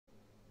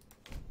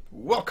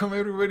Welcome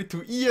everybody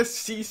to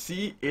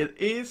ESCC. It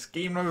is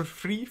game number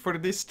 3 for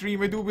this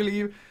stream, I do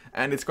believe,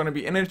 and it's gonna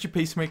be Energy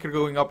Pacemaker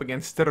going up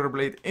against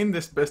Terrorblade in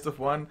this best of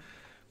 1.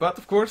 But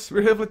of course,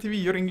 we're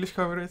HeflaTV, your English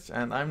coverage,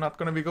 and I'm not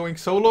gonna be going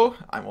solo.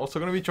 I'm also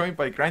gonna be joined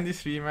by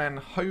GrandisV, man.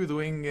 How you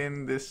doing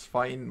in this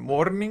fine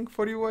morning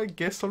for you, I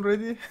guess,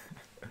 already?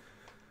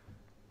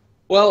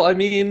 Well, I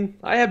mean,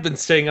 I have been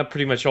staying up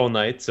pretty much all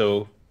night,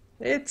 so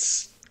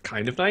it's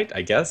kind of night,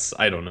 I guess.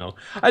 I don't know.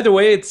 Either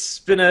way, it's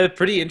been a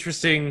pretty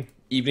interesting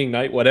evening,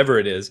 night, whatever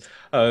it is,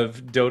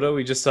 of Dota.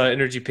 We just saw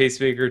Energy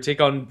Pacemaker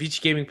take on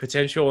Beach Gaming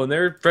Potential, and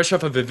they're fresh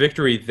off of a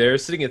victory there,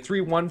 sitting at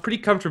 3-1 pretty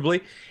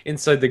comfortably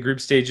inside the group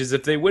stages.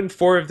 If they win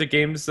 4 of the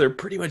games, they're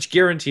pretty much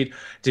guaranteed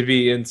to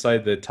be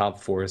inside the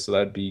top 4, so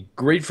that'd be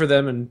great for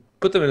them and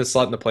put them in a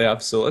slot in the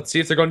playoffs. So let's see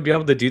if they're going to be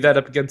able to do that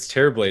up against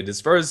Terrorblade. As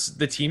far as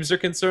the teams are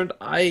concerned,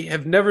 I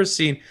have never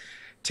seen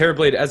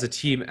Terrorblade as a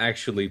team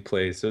actually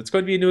play, so it's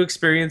going to be a new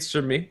experience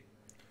for me.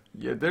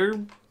 Yeah, they're,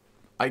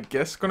 I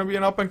guess, gonna be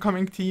an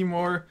up-and-coming team,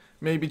 or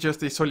maybe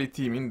just a solid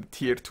team in the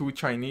tier 2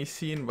 Chinese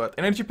scene. But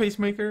Energy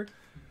Pacemaker,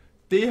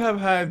 they have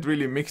had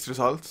really mixed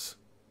results.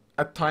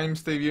 At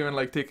times they've even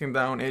like taken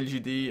down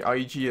LGD,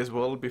 IG as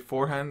well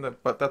beforehand,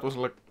 but that was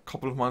like a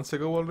couple of months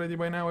ago already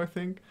by now, I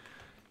think.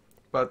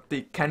 But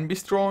they can be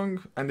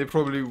strong, and they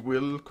probably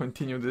will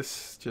continue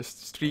this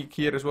just streak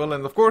here as well.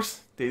 And of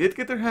course, they did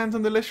get their hands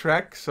on the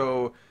Leshrac,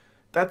 so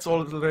that's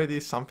already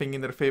something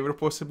in their favor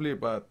possibly,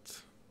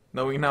 but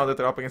knowing now that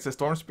they're up against the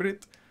Storm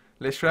Spirit,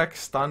 Leshrac's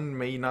stun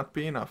may not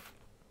be enough.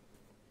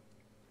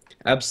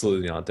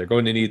 Absolutely not. They're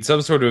going to need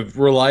some sort of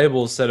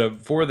reliable setup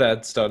for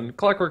that stun.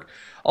 Clockwork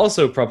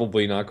also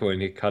probably not going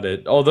to cut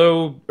it.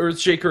 Although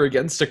Earthshaker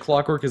against a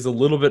Clockwork is a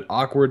little bit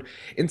awkward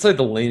inside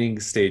the laning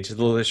stage. The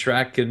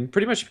Leshrac can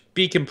pretty much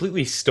be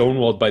completely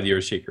stonewalled by the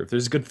Earthshaker. If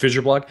there's a good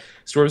fissure block,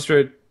 Storm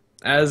Spirit,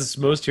 as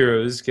most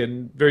heroes,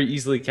 can very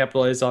easily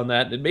capitalize on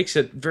that. It makes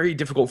it very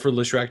difficult for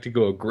Leshrac to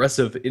go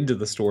aggressive into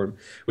the storm,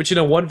 which in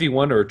a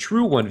 1v1 or a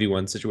true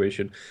 1v1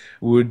 situation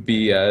would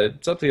be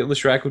something that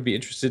Leshrac would be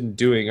interested in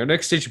doing. Our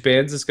next stage of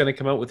bans is going to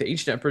come out with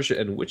Ancient Apparition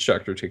and Witch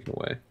Doctor taken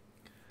away.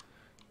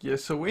 Yeah,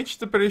 so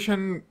Ancient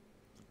Apparition,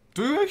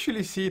 do you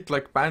actually see it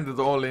like banned at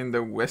all in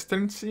the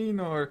Western scene,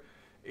 or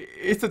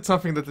is that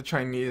something that the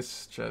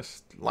Chinese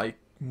just like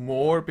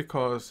more?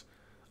 Because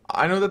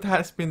I know that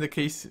has been the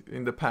case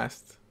in the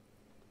past.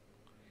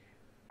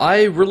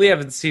 I really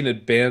haven't seen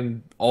it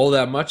banned all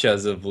that much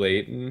as of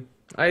late, and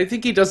I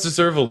think he does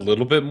deserve a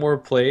little bit more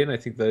play, and I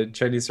think the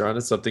Chinese are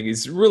onto something.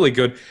 He's really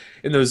good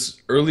in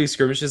those early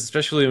skirmishes,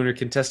 especially when you're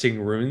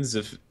contesting runes.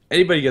 If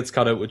anybody gets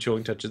caught out with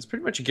Chilling Touch, it's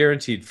pretty much a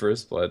guaranteed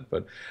first blood,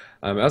 but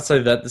outside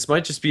of that, this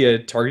might just be a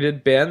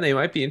targeted ban. They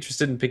might be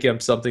interested in picking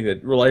up something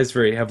that relies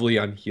very heavily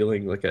on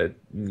healing, like a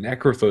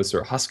Necrophos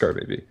or a Huskar,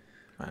 maybe.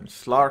 And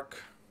Slark,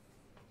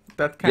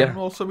 that can Yeah.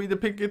 also be the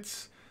pick.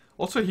 It's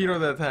also a hero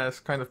that has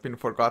kind of been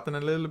forgotten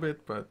a little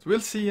bit, but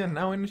we'll see. And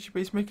now Energy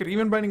Pacemaker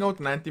even banning out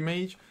an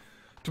anti-mage.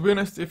 To be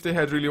honest, if they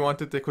had really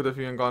wanted, they could have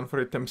even gone for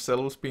it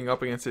themselves, being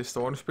up against a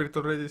Storm Spirit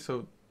already,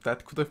 so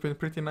that could have been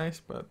pretty nice.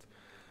 But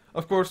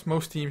of course,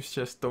 most teams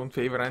just don't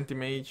favor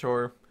anti-mage,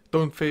 or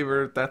don't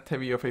favor that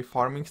heavy of a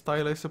farming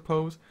style, I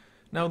suppose.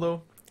 Now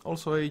though,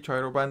 also a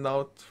Gyro banned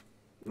out,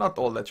 not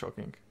all that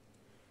shocking.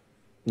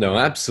 No,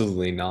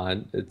 absolutely not.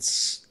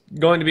 It's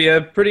going to be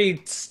a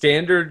pretty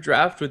standard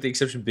draft, with the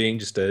exception being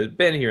just a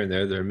ban here and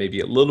there. They're maybe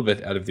a little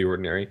bit out of the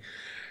ordinary.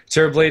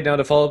 Terrorblade, now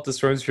to follow up the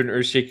Storms for an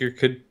Earthshaker,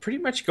 could pretty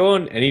much go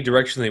in any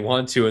direction they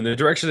want to, and the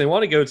direction they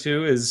want to go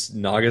to is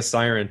Naga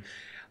Siren.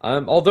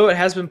 Although it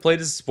has been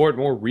played as a support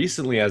more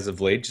recently as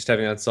of late, just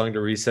having that song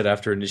to reset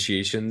after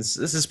initiations,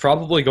 this is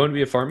probably going to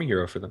be a farming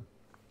hero for them.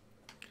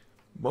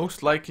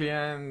 Most likely,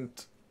 and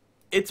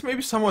it's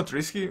maybe somewhat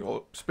risky,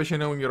 especially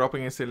knowing you're up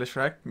against a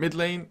Leshrac. Mid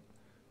lane,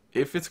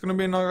 if it's gonna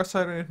be a Naga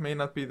Siren, it may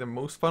not be the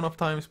most fun of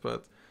times,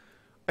 but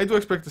I do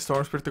expect the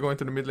Storm Spirit to go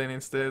into the mid lane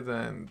instead,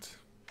 and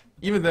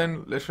even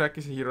then, Leshrac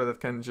is a hero that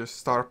can just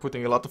start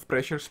putting a lot of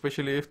pressure,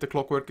 especially if the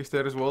Clockwork is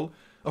there as well.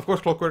 Of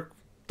course, Clockwork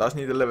does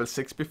need a level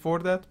 6 before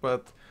that,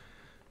 but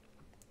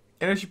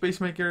Energy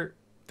Pacemaker,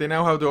 they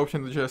now have the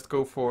option to just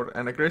go for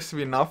an aggressive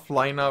enough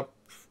lineup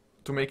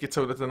to make it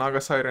so that the Naga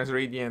Siren's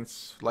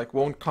Radiance like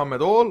won't come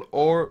at all,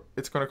 or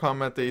it's gonna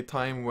come at a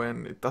time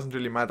when it doesn't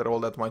really matter all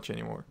that much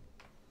anymore.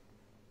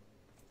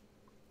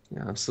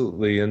 Yeah,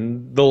 absolutely.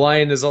 And the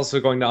Lion is also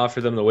going to offer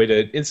them the way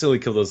to instantly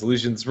kill those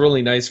illusions.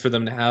 Really nice for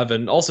them to have,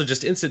 and also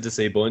just instant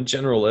disable in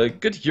general. A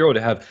good hero to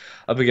have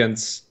up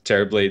against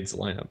Terrorblade's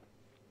lineup.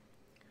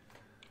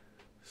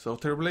 So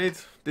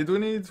Terrorblade, they do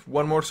need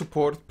one more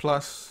support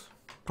plus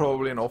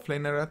probably an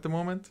offlaner at the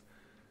moment.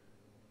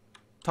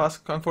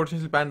 Tusk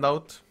unfortunately banned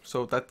out,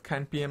 so that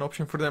can't be an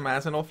option for them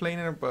as an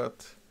offlaner,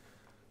 but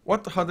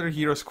what other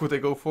heroes could they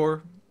go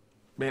for?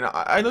 I mean,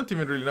 I don't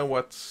even really know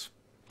what's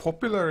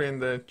popular in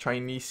the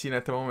Chinese scene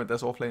at the moment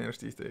as offlaners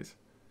these days.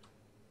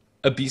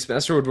 A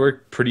Beastmaster would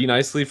work pretty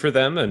nicely for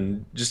them,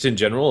 and just in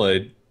general,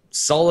 a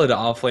solid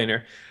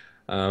offlaner.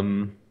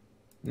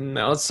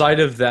 Outside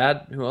of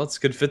that, who else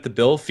could fit the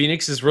bill?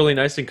 Phoenix is really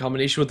nice in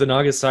combination with the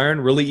Naga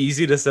Siren. Really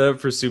easy to set up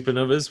for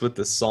Supernovas with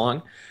the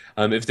song,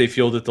 if they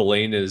feel that the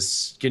lane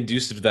is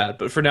conducive to that.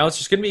 But for now, it's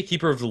just going to be a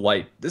Keeper of the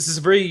Light. This is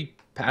a very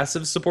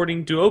passive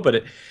supporting duo,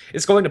 but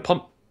it's going to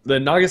pump the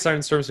Naga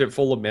Siren Storm Spirit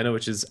full of mana,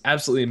 which is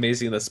absolutely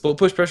amazing. The split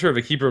push pressure of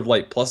a Keeper of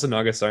Light plus a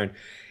Naga Siren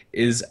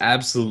is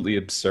absolutely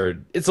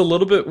absurd. It's a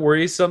little bit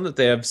worrisome that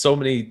they have so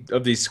many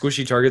of these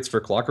squishy targets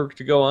for Clockwork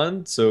to go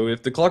on. So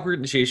if the Clockwork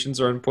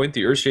initiations are on point,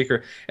 the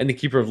Earthshaker and the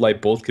Keeper of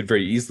Light both could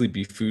very easily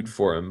be food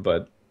for him.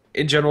 But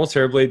in general,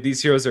 Terrorblade,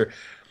 these heroes are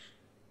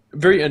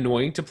very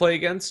annoying to play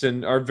against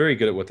and are very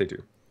good at what they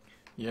do.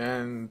 Yeah,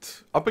 and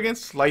up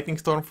against Lightning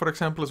Storm, for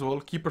example, as well,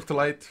 Keeper to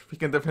Light, he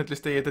can definitely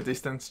stay at a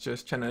distance,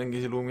 just channeling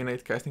his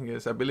Illuminate, casting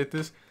his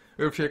abilities.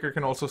 Earthshaker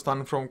can also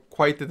stun from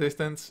quite a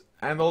distance,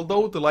 and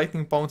although the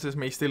Lightning bounces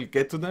may still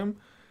get to them,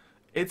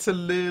 it's a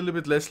little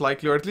bit less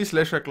likely, or at least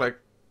Leshrac like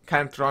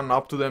can't run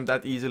up to them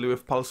that easily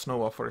with Pulse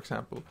Nova, for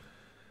example.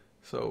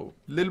 So,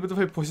 a little bit of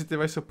a positive,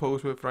 I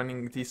suppose, with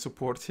running these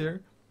supports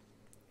here.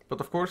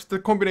 But of course, the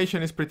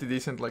combination is pretty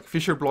decent, like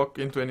Fissure Block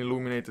into an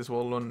Illuminate as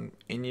well on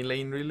any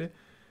lane, really.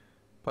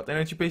 But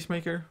Energy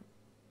Pacemaker,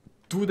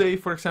 do they,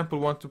 for example,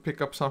 want to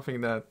pick up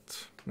something that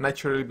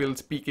naturally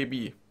builds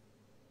BKB?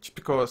 Just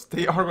because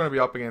they are going to be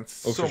up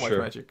against so much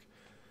magic.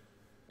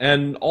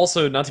 And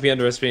also, not to be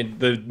underestimated,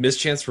 the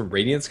mischance from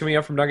Radiance coming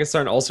out from Naga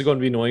Siren also going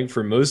to be annoying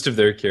for most of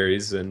their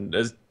carries, and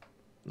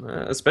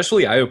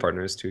especially IO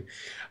partners too.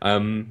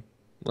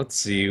 Let's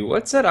see,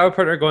 what's that IO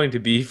partner going to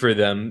be for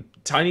them?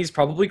 Tiny's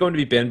probably going to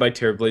be banned by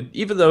Terrorblade,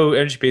 even though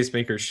Energy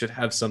Pacemaker should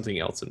have something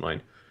else in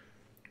mind.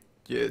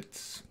 Yeah,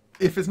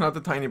 if it's not the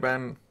Tiny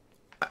ban,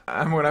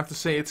 I'm going to have to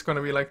say it's going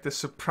to be like the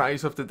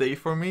surprise of the day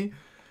for me.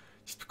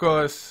 Just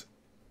because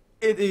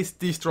it is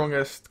the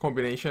strongest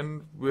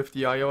combination with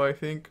the IO, I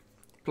think.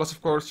 Plus,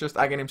 of course, just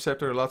Aghanim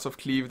Scepter, lots of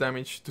cleave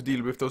damage to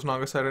deal with those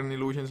Naga Siren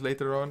illusions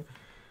later on.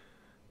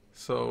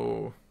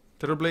 So,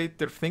 Terrorblade,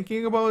 they're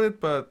thinking about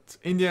it, but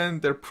in the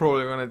end, they're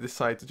probably going to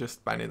decide to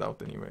just ban it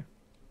out anyway.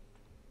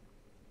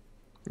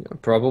 Yeah,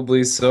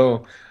 probably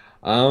so.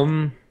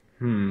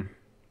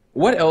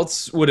 What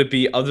else would it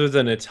be other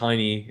than a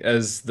Tiny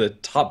as the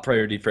top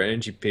priority for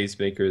Energy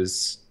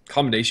Pacemaker's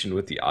combination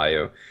with the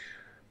IO?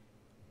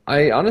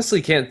 I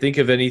honestly can't think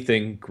of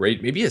anything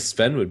great. Maybe a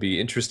Sven would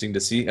be interesting to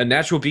see. A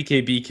natural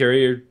BKB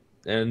carrier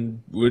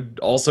and would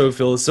also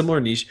fill a similar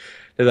niche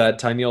to that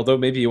Tiny, although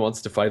maybe he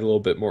wants to fight a little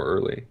bit more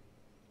early.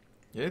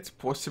 Yeah, it's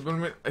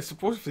possible. I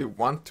suppose if they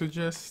want to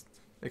just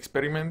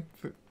experiment,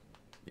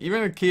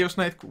 even a Chaos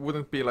Knight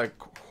wouldn't be like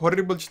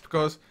horrible just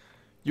because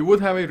you would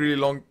have a really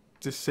long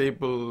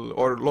disable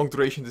or long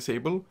duration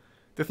disable.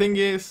 The thing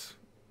is,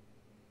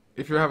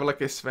 if you have like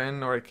a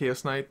Sven or a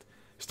Chaos Knight,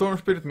 Storm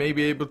Spirit may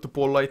be able to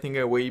pull Lightning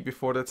away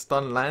before that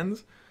stun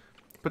lands,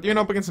 but even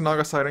up against a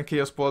Naga Siren,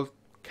 Chaos Bolt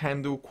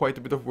can do quite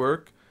a bit of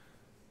work.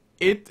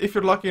 If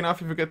you're lucky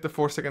enough, if you get the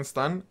 4-second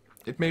stun,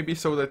 it may be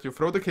so that you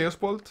throw the Chaos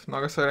Bolt,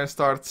 Naga Siren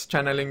starts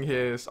channeling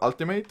his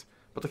ultimate,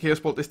 but the Chaos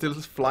Bolt is still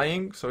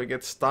flying, so he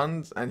gets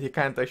stunned, and he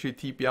can't actually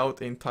TP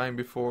out in time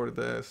before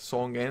the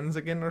song ends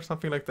again or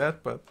something like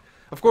that. But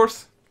of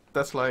course,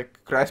 that's like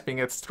grasping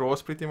at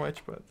straws pretty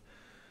much, but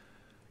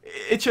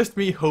it's just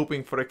me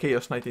hoping for a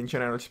Chaos Knight in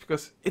general, just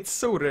because it's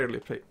so rarely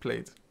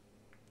played.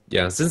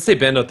 Yeah, since they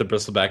banned out the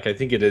Bristleback, I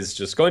think it is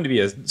just going to be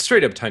a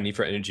straight up Tiny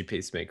for Energy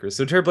Pacemaker.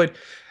 So Terrorblade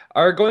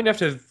are going to have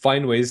to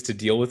find ways to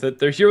deal with it.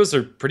 Their heroes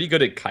are pretty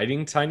good at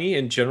kiting Tiny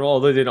in general,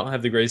 although they don't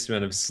have the greatest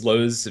amount of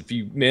slows. If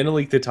you mana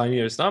leak the Tiny,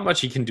 there's not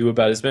much he can do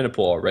about it. His mana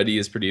pool already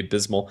is pretty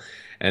abysmal.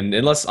 And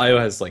unless IO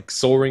has like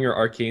Soul Ring or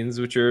Arcanes,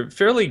 which are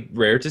fairly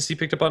rare to see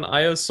picked up on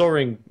IO, Soul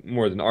Ring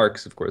more than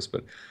Arcs, of course,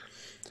 but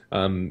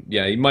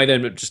yeah, he might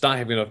end up just not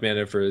having enough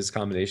mana for his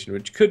combination,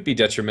 which could be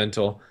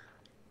detrimental.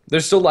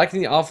 They're still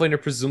lacking the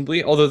offlaner,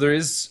 presumably, although there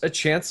is a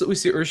chance that we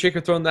see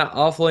Earthshaker throwing that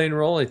offlane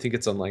role. I think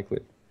it's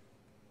unlikely.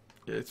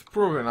 Yeah, it's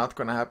probably not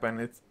gonna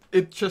happen.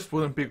 It just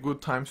wouldn't be good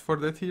times for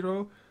that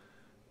hero.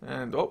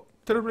 And oh,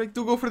 Terrorblade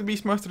do go for the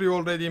Beastmaster you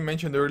already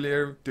mentioned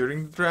earlier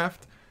during the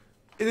draft.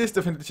 It is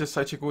definitely just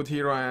such a good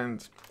hero,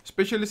 and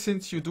especially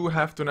since you do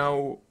have to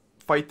now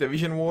fight the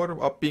Vision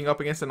War, being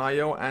up against an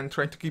IO and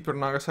trying to keep your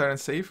Naga Siren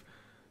safe.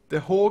 The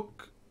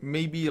Hawk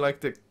may be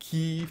like the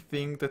key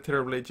thing that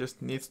Terrorblade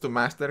just needs to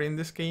master in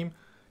this game.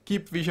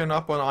 Keep Vision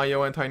up on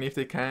IO and Tiny if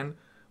they can,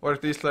 or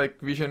at least like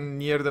Vision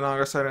near the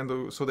Naga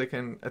Siren so they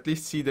can at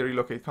least see the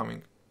relocate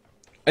coming.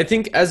 I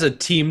think as a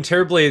team,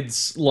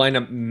 Terrorblade's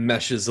lineup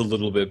meshes a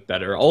little bit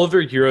better. All of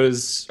their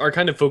heroes are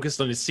kind of focused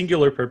on a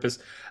singular purpose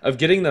of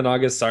getting the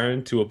Naga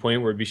Siren to a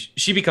point where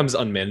she becomes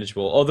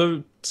unmanageable.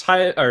 Although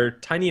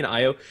Tiny and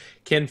IO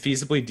can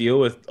feasibly deal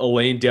with a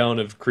lane down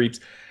of creeps,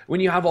 when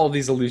you have all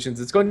these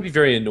illusions, it's going to be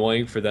very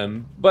annoying for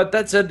them. But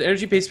that said,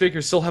 Energy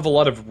Pacemakers still have a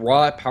lot of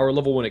raw power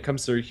level when it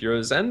comes to their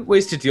heroes and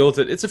ways to deal with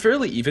it. It's a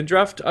fairly even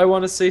draft, I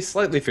want to say,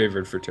 slightly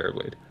favored for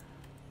Terrorblade.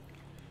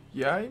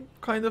 Yeah, I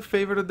kind of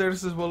favored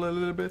theirs as well a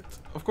little bit.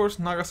 Of course,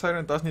 Naga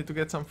Siren does need to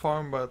get some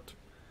farm, but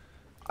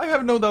I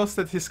have no doubts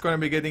that he's going to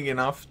be getting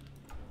enough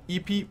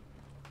EP.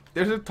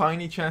 there's a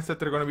tiny chance that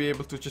they're going to be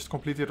able to just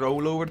completely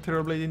roll over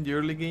Terrorblade in the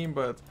early game,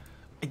 but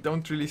I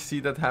don't really see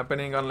that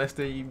happening unless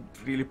they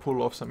really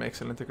pull off some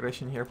excellent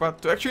aggression here.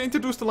 But to actually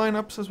introduce the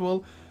lineups as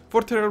well,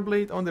 for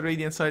Terrorblade on the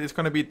Radiant side, it's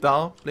going to be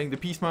Dal playing the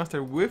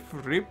Peacemaster with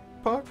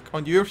Ripak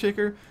on the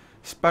Earthshaker,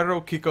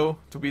 Sparrow Kiko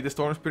to be the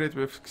Storm Spirit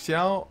with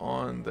Xiao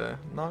on the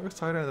Naga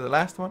side, and the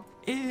last one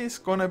is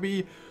going to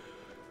be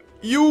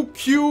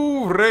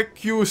UQ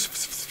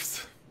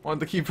Recus on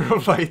the Keeper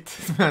of Light.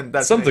 Man,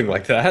 that's something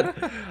like that.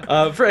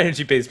 For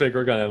Energy Pacemaker,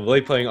 we're going to have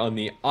Lay playing on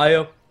the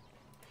IO.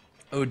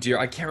 Oh dear,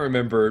 I can't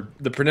remember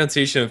the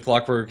pronunciation of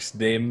Clockwork's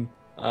name,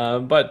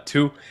 but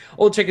 2.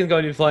 Old Chicken's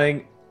going to be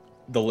playing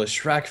the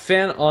Leshrac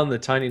fan on the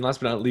Tiny, and last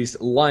but not least,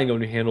 Lion going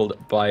to be handled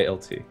by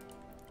LT.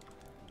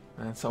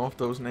 And some of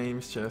those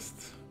names just...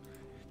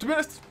 To be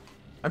honest,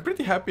 I'm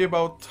pretty happy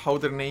about how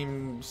their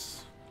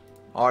names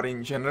are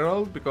in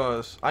general,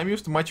 because I'm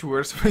used to much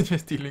worse when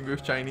just dealing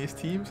with Chinese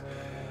teams.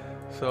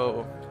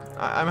 So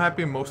I'm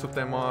happy most of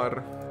them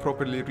are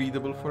properly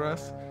readable for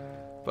us.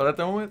 But at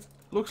the moment,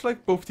 looks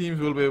like both teams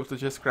will be able to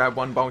just grab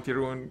one bounty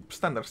rune,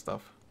 standard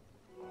stuff.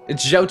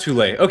 It's Zhao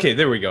Tulei. Okay,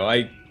 there we go.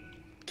 I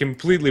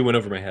completely went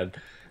over my head.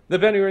 The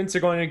bounty runes are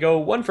going to go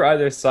one for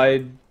either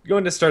side,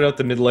 going to start out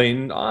the mid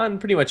lane on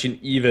pretty much an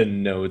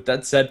even note.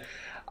 That said,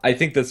 I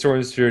think that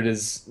Storm Spirit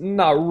is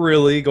not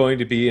really going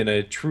to be in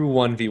a true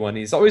 1v1.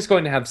 He's always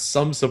going to have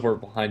some support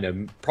behind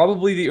him.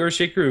 Probably the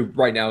Earthshaker, who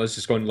right now is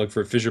just going to look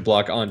for a Fissure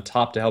Block on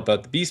top to help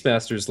out the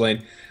Beastmaster's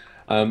lane.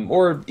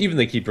 Or even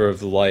the Keeper of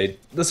the Light.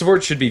 The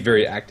support should be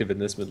very active in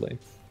this mid lane.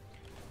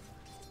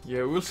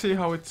 Yeah, we'll see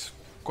how it's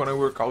gonna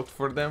work out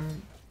for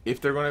them,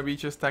 if they're gonna be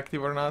just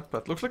active or not.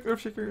 But looks like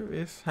Earthshaker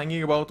is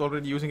hanging about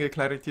already, using a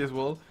Clarity as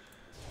well.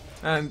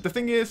 And the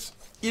thing is,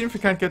 even if you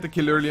can't get the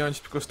kill early on,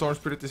 just because Storm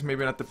Spirit is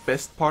maybe not the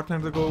best partner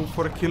to go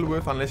for a kill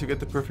with, unless you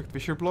get the perfect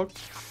Fissure Block,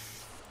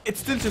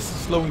 it's still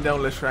just slowing down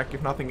Leshrac,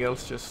 if nothing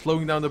else, just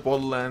slowing down the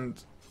bottle. And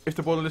if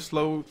the bottle is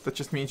slow, that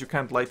just means you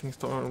can't Lightning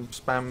Storm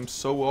spam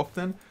so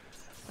often.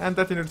 And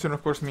that in return,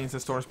 of course, means that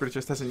Storm Spirit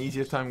just has an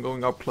easier time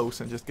going up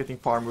close and just getting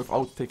farm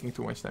without taking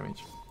too much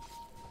damage.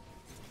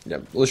 Yeah,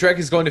 Leshrac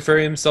is going to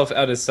ferry himself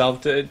out of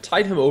south to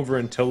tide him over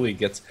until he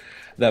gets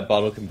that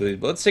bottle completed.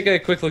 But let's take a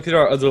quick look at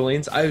our other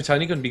lanes.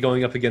 Tiny going to be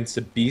going up against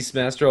a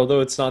Beastmaster, although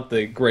it's not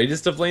the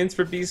greatest of lanes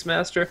for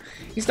Beastmaster.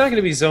 He's not going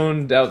to be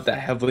zoned out that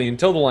heavily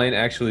until the line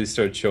actually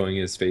starts showing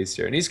his face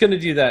here. And he's going to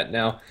do that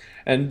now.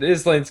 And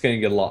his lane's going to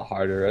get a lot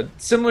harder. A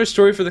similar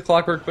story for the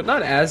Clockwork, but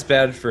not as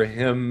bad for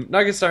him.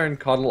 Nagastar and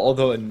Coddle,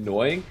 although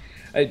annoying,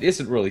 it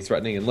isn't really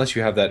threatening unless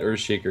you have that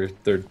Earthshaker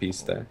third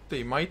piece there.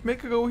 They might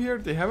make a go here.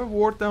 They have a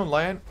ward down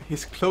Lion.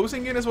 He's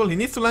closing in as well. He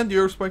needs to land the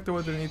Earth Spike, though.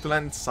 They need to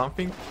land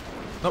something.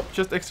 Nope,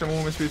 just extra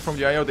movement speed from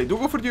the IO. They do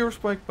go for the Earth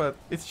Spike, but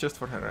it's just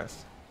for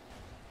harass.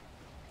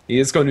 He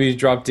is going to be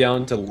dropped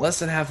down to less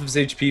than half of his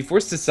HP,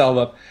 forced to salve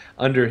up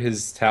under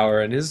his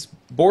tower, and his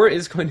boar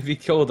is going to be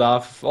killed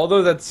off.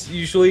 Although that's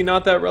usually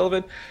not that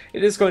relevant,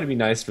 it is going to be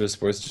nice for the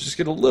sports to just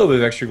get a little bit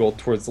of extra gold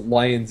towards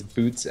Lion's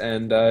boots,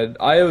 and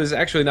IO is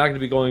actually not going to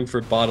be going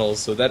for bottles,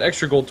 so that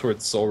extra gold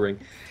towards Soul Ring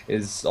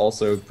is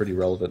also pretty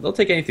relevant. They'll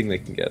take anything they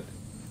can get.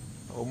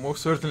 Oh,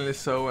 most certainly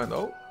so, and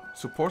oh,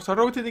 supports are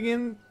rotating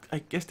in. I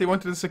guess they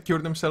wanted to secure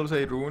themselves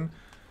a rune,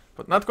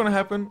 but not gonna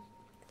happen.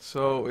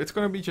 So it's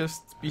gonna be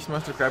just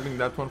Beastmaster grabbing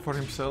that one for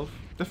himself.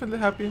 Definitely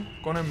happy.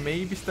 Gonna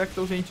maybe stack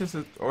those Ancients,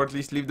 or at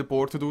least leave the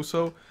board to do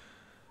so.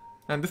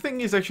 And the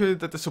thing is actually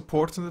that the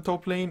supports in the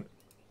top lane,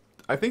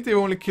 I think they've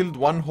only killed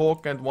one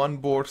Hawk and one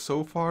board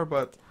so far,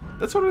 but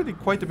that's already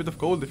quite a bit of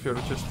gold if you're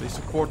just a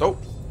support. Oh,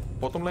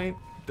 bottom lane.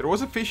 There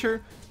was a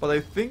Fissure, but I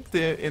think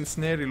the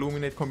Ensnare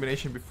Illuminate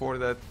combination before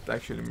that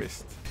actually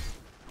missed.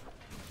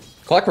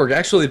 Clockwork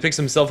actually picks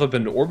himself up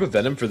an Orb of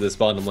Venom for this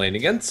bottom lane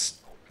against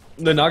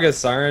the Naga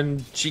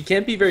Siren. She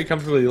can't be very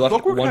comfortably left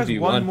Clockwork 1v1. has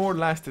one more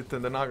lasted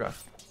than the Naga.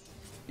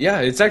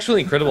 Yeah, it's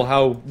actually incredible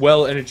how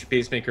well Energy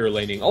Pacemaker are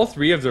laning. All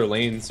three of their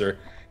lanes are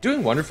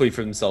doing wonderfully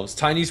for themselves.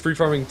 Tiny's free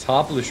farming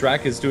top,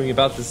 Leshrac is doing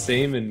about the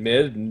same in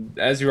mid, and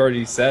as you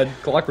already said,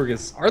 Clockwork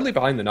is hardly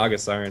behind the Naga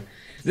Siren.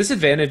 This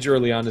advantage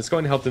early on is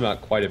going to help them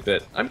out quite a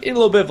bit. I'm getting a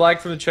little bit of lag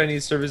from the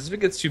Chinese servers. If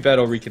it gets too bad,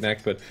 I'll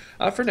reconnect,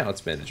 but for now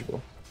it's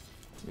manageable.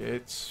 Yeah,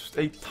 it's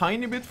a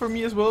tiny bit for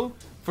me as well.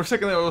 For a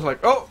second I was like,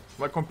 oh,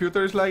 my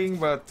computer is lagging,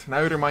 but now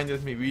it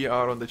reminded me we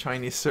are on the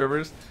Chinese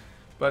servers.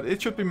 But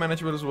it should be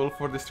manageable as well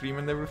for the stream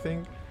and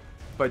everything.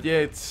 But yeah,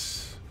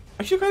 it's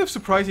actually kind of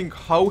surprising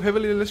how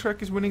heavily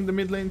Leshrac is winning the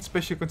mid lane,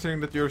 especially considering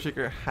that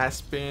Earthshaker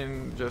has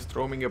been just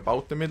roaming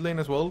about the mid lane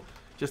as well.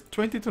 Just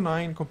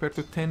 20-9 compared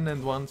to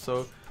 10-1,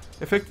 so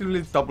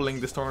effectively doubling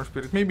the Storm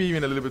Spirit, maybe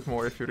even a little bit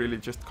more if you really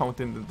just count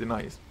in the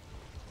denies.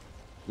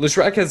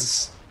 Leshrac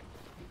has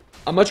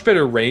a much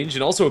better range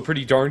and also a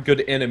pretty darn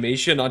good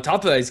animation. On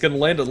top of that, he's going to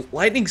land a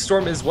Lightning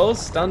Storm as well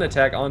as stun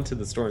attack onto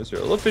the Storm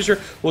Spirit. Love Fissure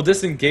will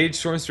disengage.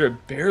 Storm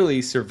Spirit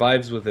barely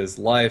survives with his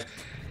life.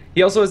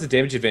 He also has a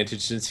damage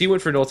advantage since he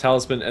went for Null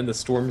Talisman and the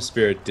Storm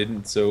Spirit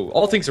didn't. So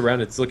all things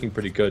around, it's looking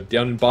pretty good.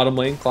 Down in bottom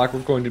lane,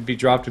 Clockwork going to be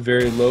dropped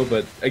very low,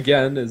 but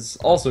again, is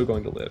also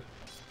going to live.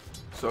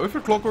 So if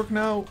you're Clockwork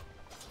now,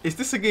 is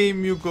this a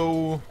game you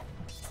go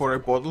for a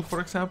bottle,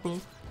 for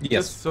example.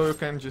 Yes. Just so you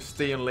can just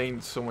stay in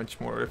lane so much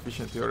more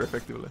efficiently or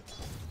effectively.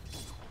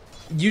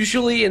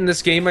 Usually in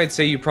this game, I'd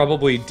say you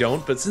probably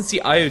don't, but since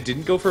the IO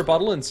didn't go for a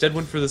bottle, instead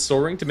went for the Soul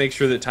Ring to make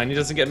sure that Tiny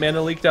doesn't get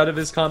mana leaked out of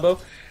his combo,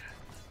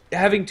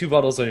 having 2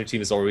 bottles on your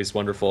team is always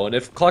wonderful. And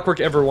if Clockwork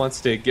ever wants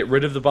to get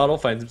rid of the bottle,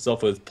 finds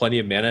himself with plenty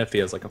of mana, if he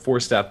has like a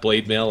 4-staff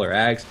Blade Mail or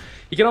Axe,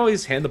 he can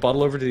always hand the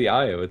bottle over to the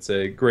IO. It's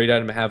a great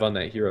item to have on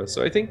that hero.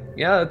 So I think,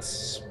 yeah,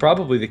 that's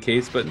probably the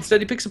case, but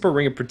instead he picks up a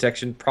Ring of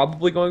Protection,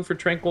 probably going for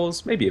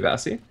Tranquils, maybe a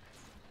Vasi.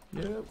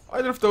 Yeah,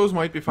 either of those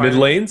might be fine. Mid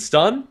lane,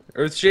 stun,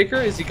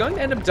 Earthshaker. Is he going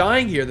to end up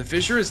dying here? The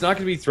Fissure is not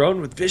going to be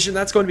thrown with Vision.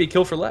 That's going to be a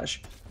kill for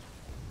Lesh.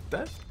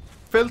 That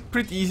felt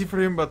pretty easy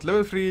for him, but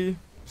level 3,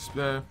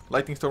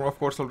 Lightning Storm of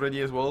course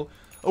already as well.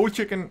 Old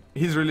Chicken,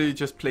 he's really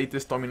just played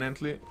this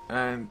dominantly,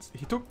 and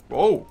he took,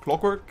 oh,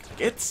 Clockwork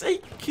gets a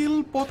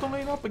kill bottom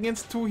lane up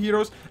against 2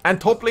 heroes, and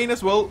top lane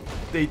as well.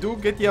 They do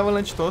get the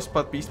Avalanche toss,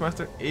 but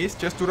Beastmaster is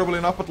just durable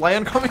enough, but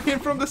Lion coming in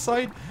from the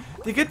side.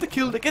 They get the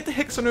kill, they get the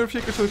Hex on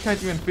Earthshaker, so he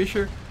can't even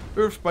Fissure.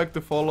 Earth Spike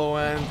to follow,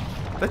 and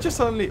that's just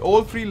suddenly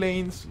all 3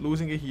 lanes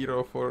losing a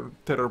hero for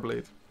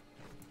Terrorblade.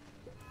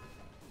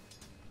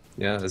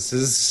 Yeah, this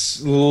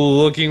is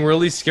looking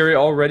really scary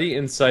already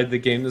inside the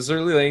game. This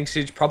early laning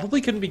stage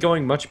probably couldn't be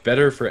going much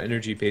better for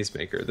Energy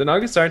Pacemaker. The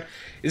Naga Siren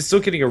is still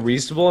getting a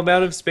reasonable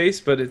amount of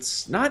space, but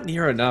it's not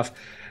near enough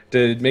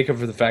to make up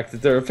for the fact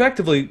that they're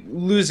effectively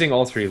losing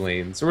all 3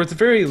 lanes, or at the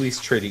very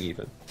least trading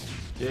even.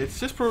 Yeah,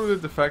 it's just probably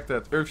the fact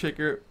that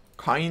Earthshaker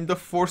kind of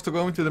forced to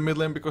go into the mid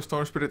lane because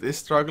Storm Spirit is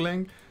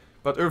struggling.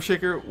 But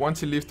Earthshaker, once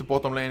he leaves the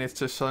bottom lane, it's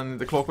just suddenly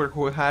the Clockwork,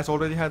 who has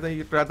already had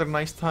a rather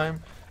nice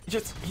time.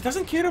 He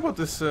doesn't care about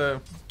this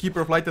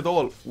Keeper of Light at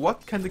all.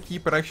 What can the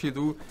Keeper actually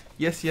do?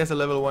 Yes, he has a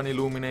level 1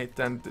 Illuminate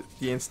and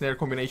the Ensnare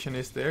combination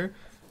is there,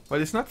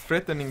 but it's not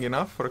threatening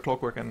enough for a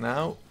Clockwork, and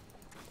now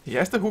he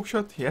has the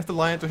hookshot, he has the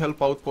Lion to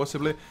help out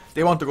possibly.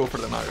 They want to go for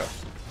the Naga.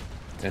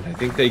 And I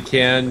think they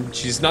can.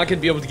 She's not going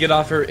to be able to get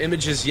off her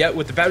images yet.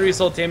 With the battery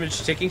assault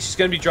damage ticking, she's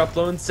going to be dropped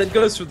low. Instead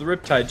goes for the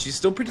Riptide. She's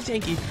still pretty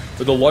tanky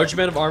with a large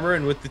amount of armor,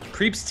 and with the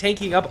creeps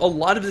tanking up a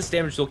lot of this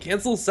damage, they'll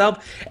cancel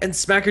Salve and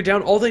smack her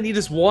down. All they need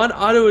is one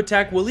auto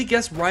attack. Will he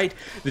guess right?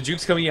 The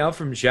jukes coming out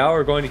from Zhao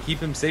are going to keep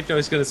him safe. Now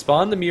he's going to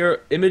spawn the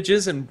mirror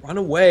images and run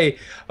away.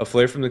 A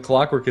flare from the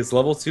Clockwork is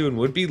level 2 and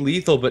would be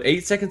lethal, but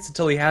 8 seconds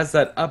until he has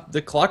that up.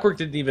 The Clockwork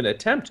didn't even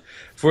attempt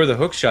for the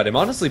hook shot. I'm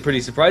honestly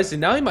pretty surprised,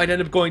 and now he might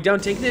end up going down,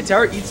 taking the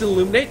tower, eats an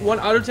Illuminate. One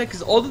auto tech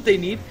is all that they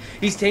need.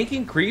 He's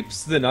tanking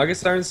creeps. The Naga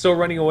Siren's still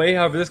running away.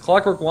 However, this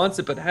Clockwork wants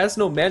it, but has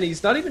no mana.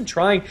 He's not even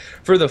trying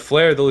for the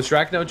flare. The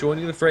Leshrac now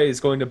joining the fray is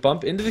going to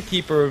bump into the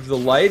Keeper of the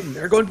Light, and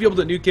they're going to be able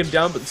to nuke him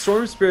down, but the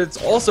Storm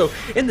Spirit's also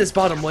in this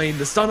bottom lane.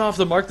 The stun off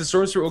the mark. The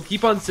Storm Spirit will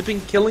keep on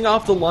sipping, killing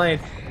off the Lion,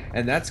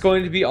 and that's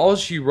going to be all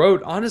she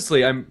wrote.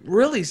 Honestly, I'm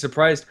really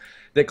surprised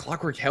that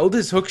Clockwork held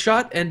his hook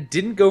shot and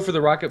didn't go for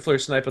the rocket flare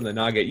snipe on the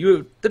Naga. You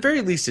at the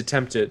very least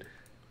attempted.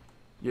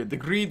 Yeah, the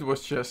greed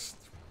was just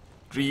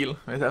real,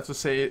 I'd have to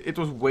say. It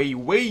was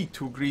way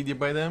too greedy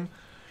by them,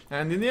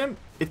 and in the end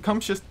it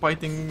comes just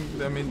biting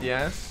them in the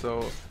ass.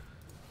 So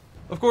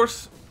of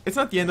course it's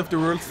not the end of the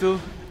world still,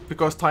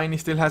 because Tiny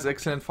still has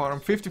excellent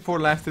farm. 54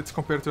 last hits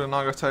compared to the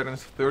Naga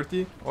Siren's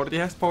 30. Already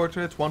has power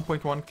threats,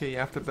 1.1k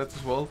after that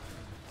as well.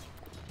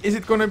 Is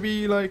it gonna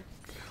be like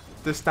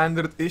the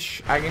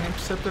standard-ish Aghanim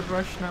Scepter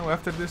rush now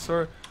after this,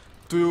 or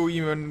do you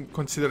even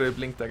consider a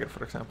Blink Dagger,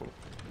 for example?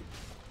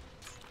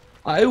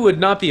 I would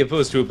not be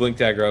opposed to a Blink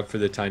Dagger up for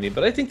the Tiny,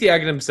 but I think the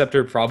Aghanim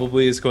Scepter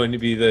probably is going to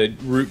be the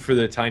route for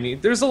the Tiny.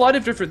 There's a lot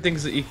of different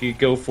things that you could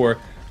go for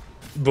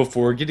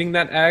before getting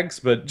that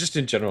Ags, but just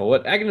in general,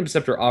 what Aghanim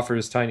Scepter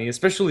offers Tiny,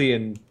 especially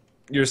in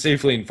your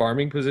safe lane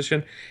farming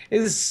position,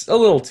 is a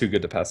little too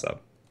good to pass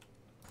up.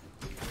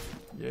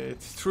 Yeah,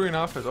 it's true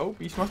enough as, oh,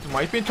 Beastmaster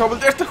might be in trouble.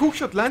 There's the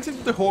hookshot, lands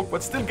into the Hawk,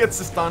 but still gets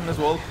the stun as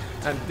well.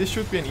 And this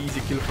should be an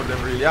easy kill for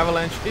them, really.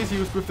 Avalanche is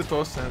used with the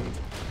toss, and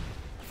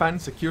Fan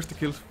secures the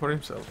kill for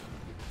himself.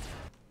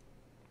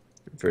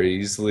 Very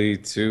easily,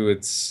 too.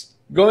 It's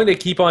going to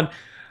keep on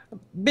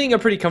being a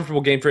pretty comfortable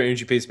game for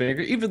Energy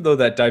Pacemaker, even though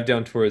that dive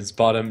down towards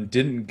bottom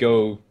didn't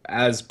go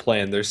as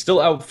planned. They're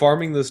still out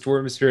farming the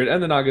Storm Spirit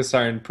and the Naga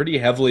Siren pretty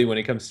heavily when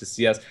it comes to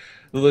CS.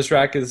 The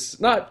Leshrac is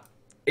not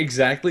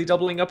exactly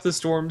doubling up the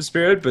Storm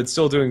Spirit, but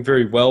still doing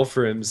very well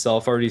for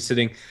himself, already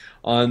sitting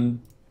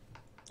on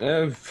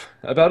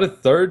about a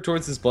third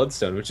towards his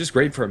Bloodstone, which is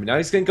great for him. Now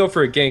he's going to go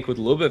for a gank with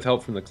a little bit of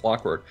help from the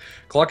Clockwork.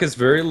 Clock is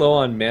very low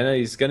on mana.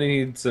 He's going to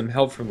need some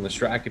help from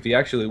Leshrac if he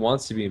actually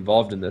wants to be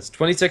involved in this.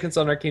 20 seconds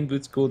on Arcane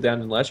Boots cooldown,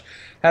 and Lesh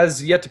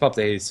has yet to pop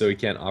the haste, so he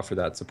can't offer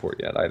that support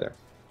yet either.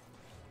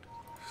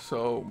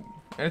 So,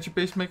 Energy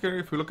Pacemaker,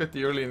 if we look at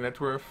the early net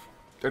worth,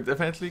 they're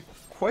definitely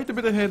quite a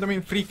bit ahead. I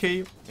mean,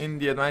 3k in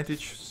the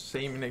advantage,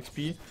 same in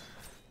XP.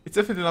 It's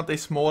definitely not a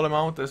small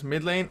amount as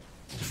mid lane.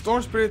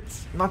 Storm Spirit,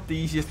 not the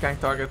easiest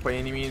gank target by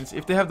any means.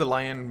 If they have the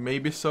Lion,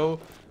 maybe so,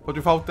 but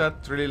without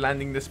that, really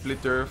landing the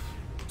split earth,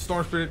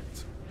 Storm Spirit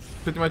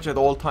pretty much at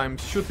all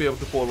times should be able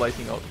to pull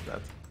lightning out of that.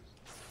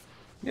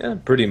 Yeah,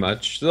 pretty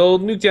much. They'll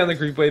nuke down the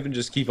creep wave and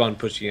just keep on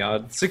pushing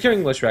out,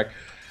 securing Leshrac.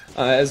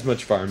 as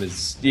much farm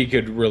as he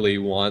could really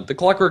want. The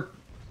Clockwork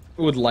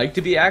would like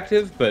to be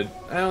active, but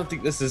I don't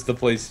think this is the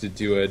place to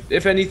do it.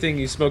 If anything,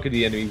 you smoke in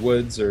the enemy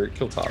woods or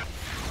kill top.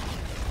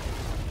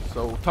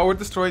 So, tower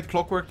destroyed,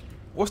 Clockwork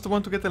was the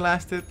one to get the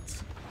last hit.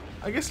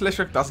 I guess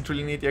Leshrac doesn't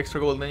really need the extra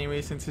gold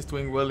anyway since he's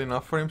doing well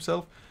enough for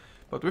himself.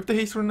 But with the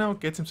haste rune now,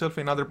 gets himself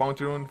another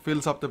bounty rune,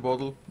 fills up the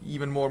bottle,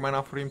 even more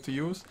mana for him to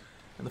use.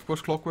 And of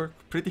course Clockwork,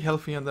 pretty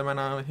healthy on the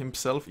mana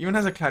himself, even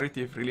has a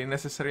clarity if really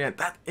necessary, and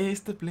that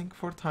is the blink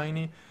for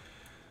Tiny.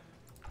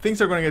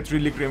 Things are gonna get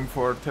really grim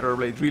for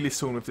Terrorblade really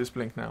soon with this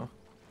blink now.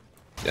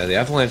 Yeah, the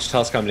Avalanche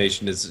Toss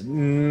combination is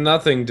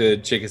nothing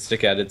to shake a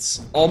stick at.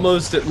 It's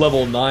almost at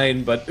level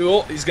 9, but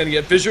oh, he's going to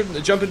get fissured, and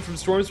the jump in from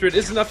Storm Spirit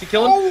is enough to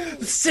kill him. Oh!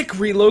 The sick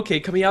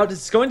relocate coming out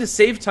is going to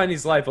save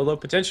Tiny's life, although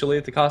potentially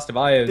at the cost of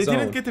Aya's They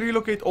didn't get to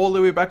relocate all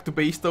the way back to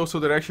base though, so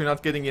they're actually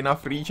not getting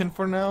enough regen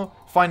for now.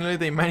 Finally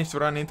they managed to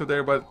run into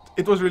there, but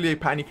it was really a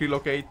panic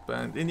relocate,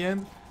 and in the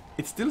end,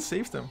 it still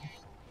saves them.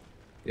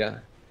 Yeah.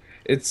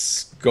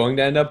 It's going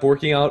to end up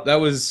working out. That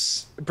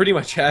was pretty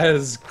much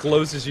as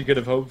close as you could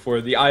have hoped for.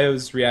 The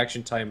IO's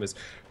reaction time was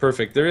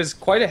perfect. There is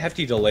quite a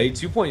hefty delay,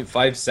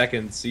 2.5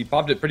 seconds. He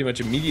popped it pretty much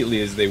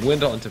immediately as they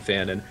went onto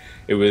Fan, and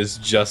it was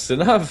just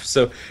enough.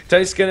 So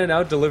Ty's gonna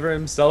now deliver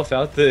himself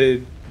out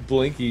the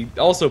blink. He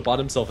also bought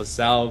himself a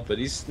salve, but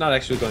he's not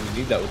actually going to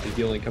need that with the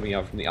healing coming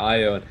out from the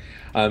IO.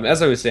 And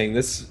as I was saying,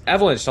 this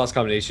Avalanche Toss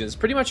combination is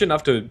pretty much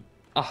enough to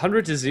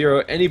 100 to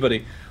 0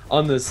 anybody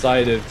on the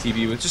side of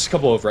TB with just a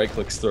couple of right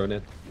clicks thrown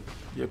in.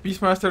 Yeah,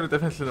 Beastmaster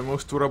definitely the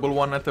most durable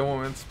one at the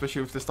moment,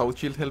 especially with the Stout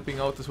Shield helping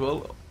out as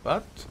well.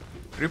 But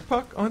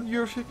Rippuck on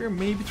Earthshaker,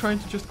 maybe trying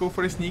to just go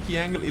for a sneaky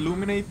angle.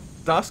 Illuminate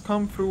does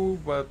come through,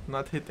 but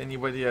not hit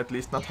anybody, at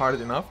least not hard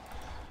enough.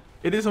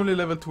 It is only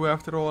level 2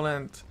 after all,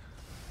 and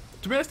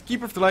to be honest,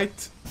 Keeper of the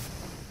Light,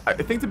 I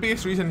think the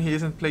biggest reason he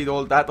isn't played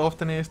all that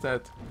often is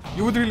that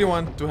you would really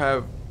want to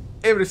have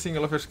every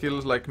single of your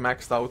skills like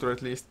maxed out, or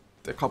at least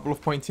a couple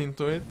of points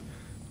into it.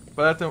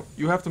 But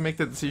you have to make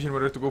the decision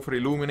whether to go for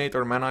Illuminate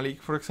or Mana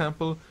Leak, for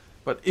example.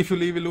 But if you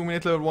leave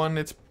Illuminate level 1,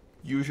 it's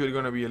usually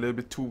going to be a little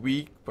bit too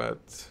weak, but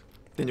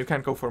then you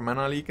can't go for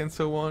Mana Leak and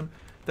so on.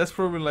 That's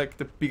probably like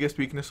the biggest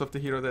weakness of the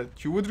hero,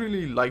 that you would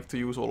really like to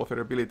use all of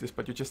your abilities,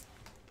 but you just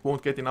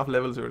won't get enough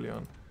levels early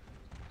on.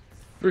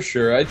 For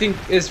sure. I think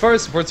as far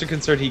as supports are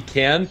concerned, he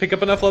can pick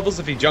up enough levels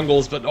if he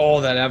jungles, but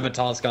oh, that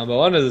Avatos combo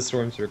onto the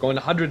Storm Spirit, going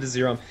 100 to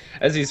 0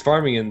 as he's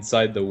farming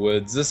inside the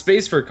woods. The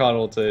space for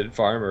Connell to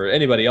farm, or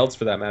anybody else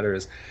for that matter,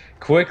 is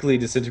quickly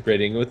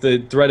disintegrating with the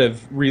threat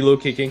of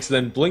relocate kinks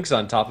and then blinks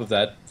on top of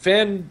that.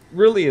 Fan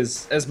really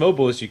is as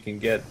mobile as you can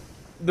get.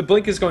 The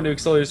blink is going to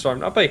accelerate his farm,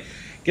 not by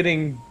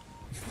getting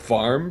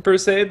farm per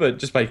se, but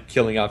just by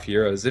killing off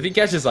heroes. If he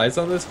catches eyes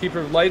on this Keeper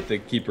of Light, the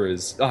Keeper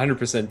is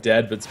 100%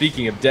 dead. But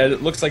speaking of dead,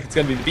 it looks like it's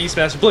going to be the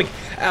Beastmaster. Blink,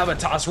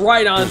 Avatos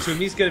right onto him.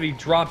 He's going to be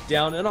dropped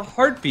down in a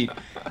heartbeat.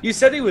 You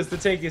said he was the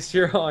tankiest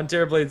hero on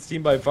Terrorblade's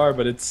team by far,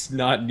 but it's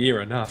not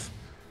near enough.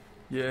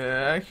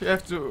 Yeah, I actually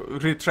have to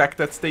retract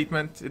that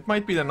statement. It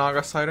might be the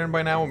Naga Siren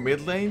by now.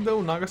 Mid lane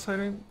though, Naga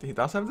Siren, he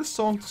does have the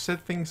song to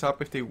set things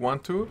up if they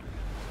want to.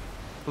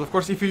 But of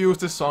course, if you use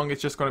this song,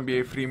 it's just gonna be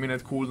a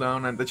 3-minute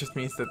cooldown, and that just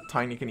means that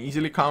Tiny can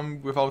easily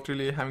come without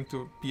really having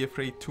to be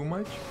afraid too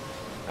much.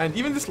 And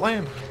even this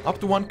Lion, up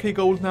to 1k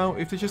gold now,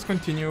 if they just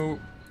continue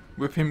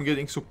with him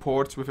getting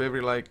supports with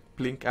every like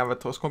Blink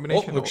Avatos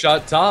combination. Oh, hook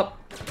shot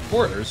top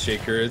for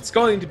Earthshaker. It's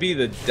going to be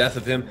the death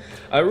of him.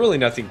 Really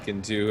nothing can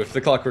do if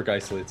the Clockwork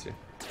isolates you.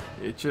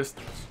 It just,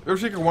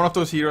 Earthshaker, one of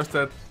those heroes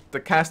that the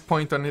cast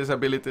point on his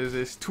abilities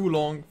is too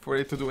long for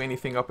it to do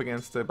anything up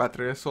against the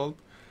Battery Assault.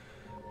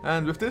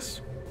 And with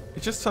this,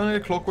 it's just suddenly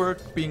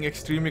Clockwork being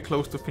extremely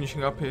close to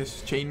finishing up his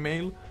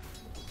chainmail.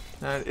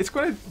 And it's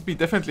going to be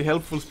definitely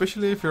helpful,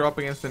 especially if you're up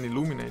against an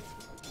Illuminate.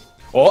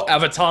 Oh,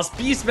 Avatos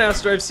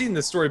Beastmaster! I've seen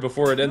this story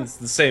before, it ends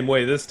the same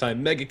way this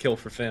time. Mega kill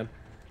for Fan.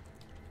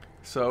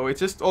 So it's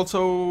just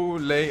also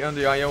Lei on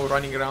the IO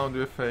running around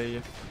with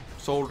a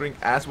Soul Ring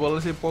as well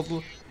as a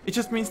bottle. It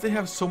just means they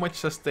have so much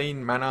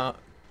sustained mana,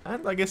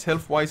 and I guess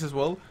health-wise as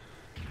well.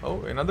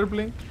 Oh, another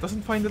blink.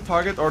 Doesn't find the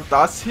target, or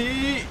does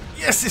he?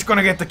 Yes, he's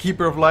gonna get the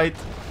Keeper of Light.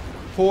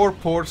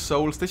 Poor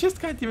souls. They just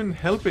can't even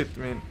help it,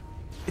 man.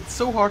 It's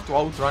so hard to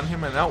outrun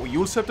him, and now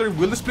Yule Scepter.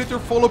 Will the Splitter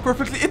follow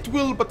perfectly? It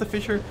will, but the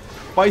Fissure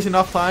buys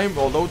enough time,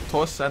 although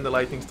Toss and the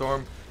Lightning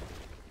Storm,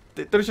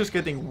 they're just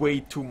getting way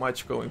too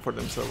much going for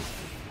themselves.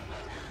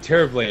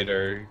 Terrorblade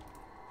are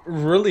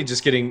really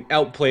just getting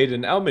outplayed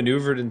and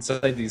outmaneuvered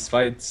inside these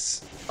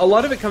fights. A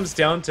lot of it comes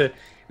down to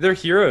their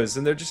heroes,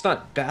 and they're just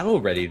not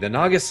battle ready. The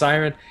Naga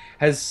Siren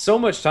has so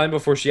much time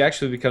before she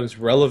actually becomes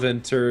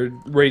relevant. Her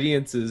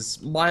Radiance is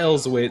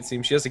miles away, it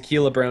seems. She has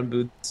Aquila Brown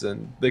Boots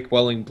and the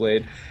Quelling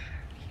Blade.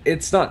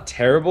 It's not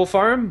terrible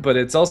farm, but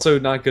it's also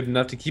not good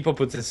enough to keep up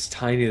with this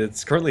Tiny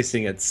that's currently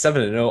sitting at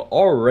 7-0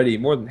 already,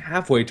 more than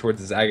halfway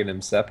towards his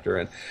Aghanim Scepter.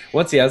 And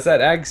once he has that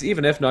Ags,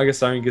 even if Naga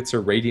Siren gets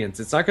her Radiance,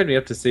 it's not going to be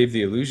able to save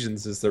the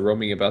illusions as they're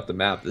roaming about the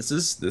map. This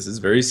is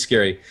very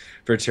scary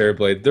for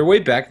Terrorblade. Their way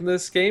back in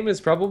this game is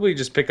probably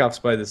just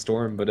pickoffs by the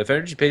Storm, but if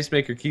Energy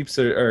Pacemaker keeps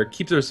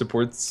their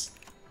supports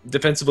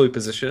defensively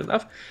positioned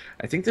enough,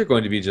 I think they're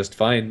going to be just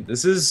fine.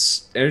 This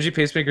is Energy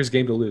Pacemaker's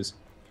game to lose.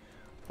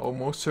 Oh,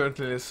 most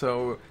certainly.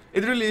 So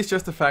it really is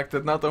just the fact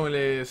that not only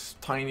is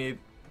Tiny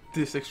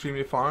this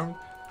extremely farmed,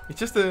 it's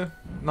just a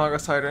Naga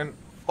Siren.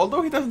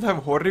 Although he doesn't have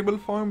horrible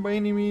farm by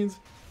any means,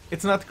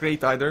 it's not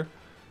great either.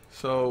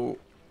 So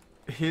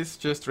his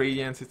just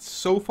Radiance, it's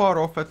so far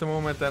off at the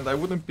moment, and I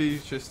wouldn't be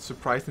just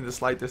surprised in the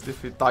slightest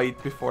if he died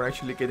before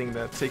actually getting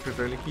that Sacred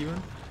Relic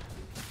even.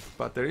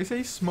 But there is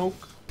a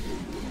smoke.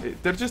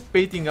 They're just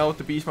baiting out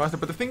the Beastmaster,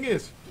 but the thing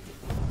is,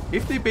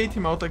 if they bait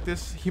him out like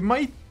this, he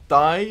might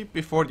die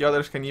before the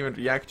others can even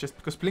react, just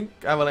because Blink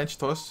Avalanche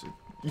Toss,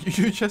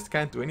 you just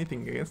can't do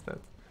anything against that.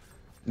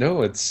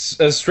 No, it's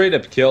a straight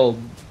up kill.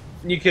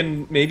 You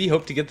can maybe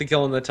hope to get the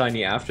kill on the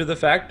Tiny after the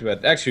fact,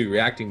 but actually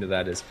reacting to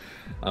that is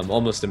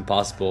almost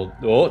impossible.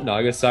 Oh,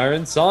 Naga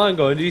Siren Song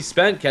going to be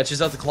spent.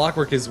 Catches out the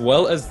Clockwork as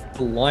well as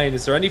the Lion.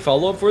 Is there any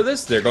follow-up for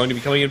this? They're going to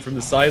be coming in from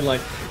the sideline.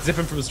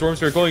 Zipping from the Storm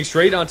Spirit, going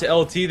straight onto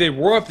LT. They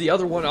roar up the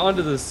other one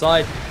onto the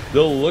side.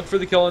 They'll look for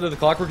the kill onto the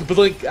Clockwork, but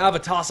like have a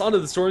toss onto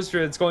the Storm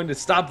Spirit. It's going to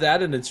stop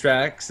that in its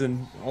tracks,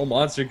 and all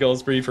monster kill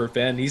spree for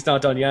Fan. He's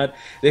not done yet.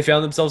 They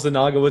found themselves a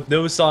Naga with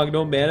no Song,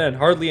 no mana, and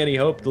hardly any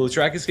hope. The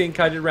Leshrac is getting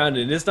kited around,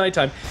 and it is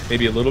nighttime.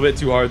 Maybe a little bit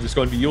too hard. There's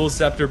going to be Yule's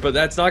Scepter, but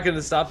that's not going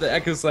to stop the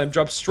Echo Slam.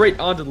 Drops straight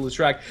onto the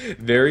Leshrac.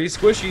 Very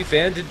squishy.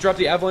 Fan did drop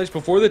the Avalanche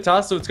before the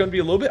toss, so it's going to be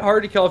a little bit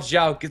hard to kill off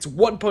Zhao. Gets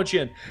one punch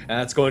in, and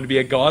that's going to be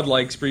a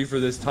godlike spree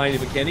for this Tiny.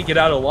 But can he get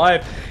out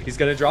alive? He's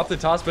going to drop the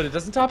toss, but it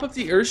doesn't top up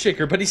the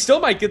Earthshaker, but he still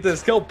might get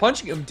this kill,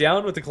 punching him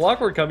down with the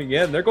Clockwork coming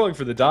in. They're going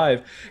for the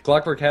dive.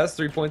 Clockwork has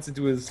 3 points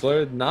into his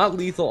flare, not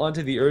lethal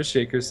onto the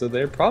Earthshaker, so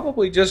they're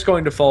probably just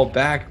going to fall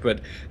back,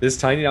 but this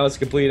Tiny now has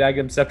complete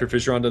Aghanim Scepter.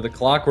 Fissure onto the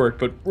Clockwork,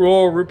 but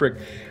Rubric,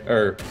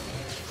 or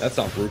that's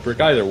not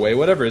Rubric either way,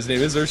 whatever his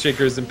name is,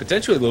 Earthshaker is in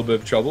potentially a little bit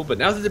of trouble, but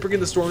now that they bring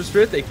in the Storm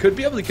Spirit, they could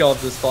be able to kill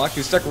off this clock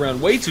who stuck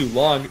around way too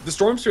long. The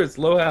Storm Spirit's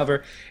low,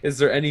 however. Is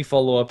there any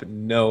follow-up?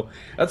 No.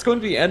 That's going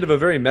to be the end of a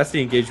very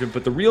messy engagement,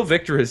 but the real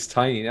victor is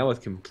Tiny, now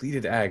with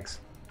completed Ags.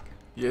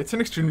 Yeah, it's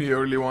an extremely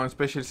early one,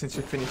 especially since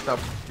you finished up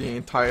the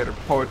entire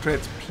Power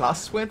Threads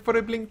plus went for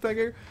a Blink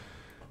Dagger.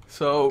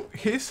 So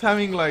he's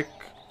having like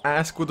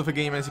as good of a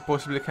game as he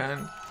possibly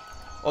can.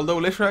 Although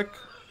Leshrac,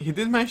 he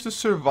did manage to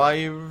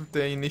survive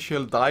the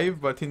initial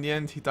dive, but in the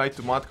end he died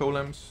to Mod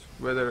Golems,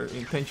 whether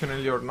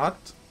intentionally or not.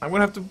 I'm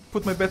gonna have to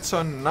put my bets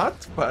on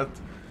not, but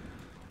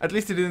at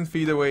least he didn't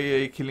feed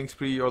away a killing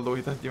spree, although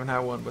he doesn't even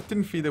have one, but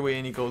didn't feed away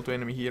any gold to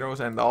enemy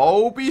heroes. And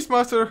oh,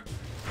 Beastmaster!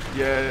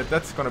 Yeah,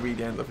 that's gonna be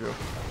the end of you.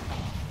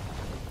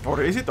 Or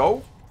is it?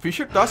 Oh,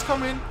 Fissure does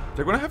come in.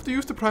 They're gonna have to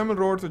use the Primal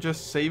Roar to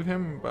just save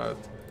him, but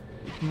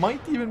it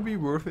might even be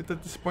worth it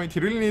at this point. He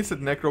really needs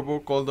that Necro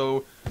Book,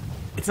 although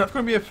it's not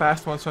going to be a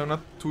fast one, so I'm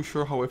not too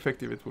sure how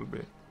effective it will be.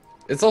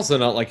 It's also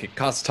not like it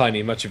costs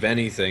Tiny much of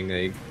anything.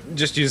 They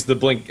just use the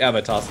Blink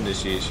Avatos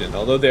initiation,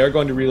 although they are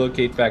going to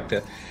relocate back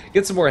to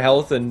get some more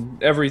health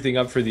and everything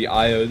up for the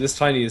IO. This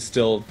Tiny is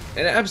still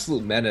an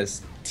absolute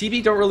menace.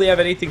 TB don't really have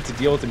anything to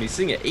deal with him. He's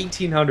sitting at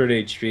 1800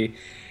 HP.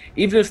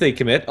 Even if they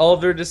commit all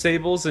of their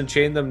disables and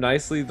chain them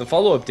nicely, the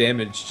follow-up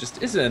damage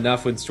just isn't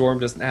enough when Storm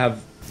doesn't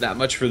have that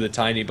much for the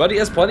Tiny, but he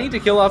has plenty to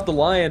kill off the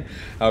Lion.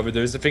 However,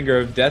 there's a Finger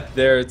of Death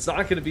there. It's not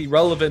going to be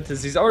relevant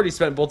as he's already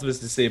spent both of his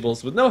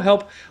disables. With no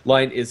help,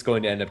 Lion is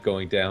going to end up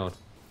going down.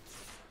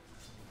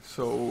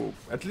 So,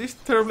 at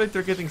least Terrorblade,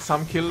 they're getting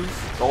some kills,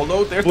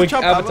 although there's Blink the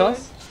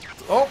Avatos.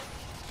 Oh,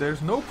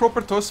 there's no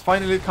proper toss.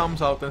 Finally it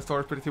comes out, and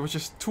Storm Spirit, which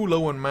is too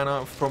low on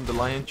mana from the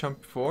Lion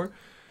jump before.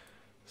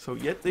 So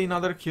yet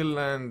another kill,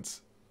 and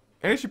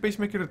Energy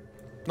Pacemaker,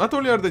 not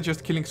only are they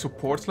just killing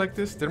supports like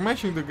this, they're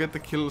managing to get the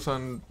kills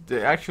on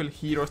the actual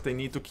heroes they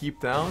need to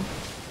keep down.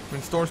 I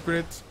mean, Storm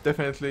Spirit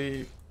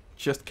definitely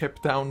just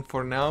kept down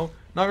for now.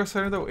 Naga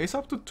Siren though is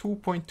up to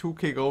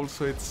 2.2k gold,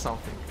 so it's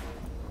something.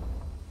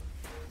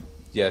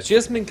 Yeah, she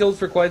hasn't been killed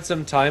for quite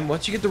some time.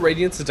 Once you get the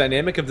Radiance, the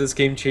dynamic of this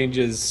game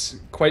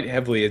changes quite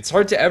heavily. It's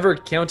hard to ever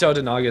count out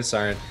a Naga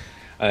Siren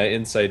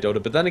inside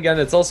Dota, but then again,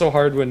 it's also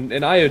hard when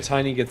an IO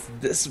Tiny gets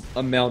this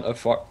amount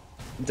of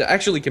to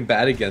actually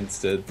combat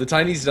against it. The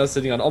Tiny's now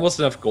sitting on almost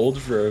enough gold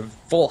for a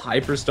full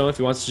Hyperstone if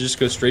he wants to just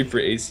go straight for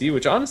AC,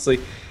 which honestly,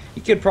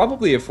 he could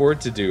probably afford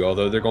to do,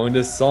 although they're going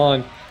to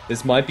Song.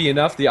 This might be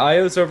enough. The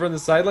IO's over on the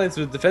sidelines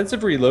with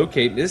defensive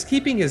relocate is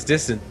keeping his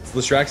distance.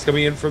 Leshrac's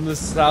coming in from the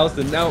south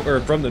and now, or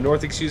from the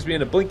north, excuse me,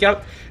 and a blink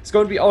out. It's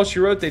going to be all she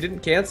wrote. They didn't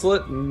cancel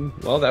it, and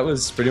well, that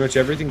was pretty much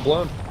everything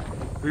blown.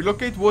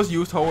 Relocate was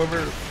used,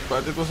 however,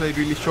 but it was a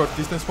really short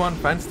distance one.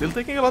 Fan still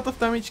taking a lot of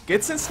damage,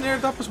 gets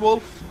ensnared up as well,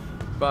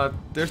 but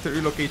there's the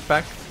relocate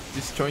back,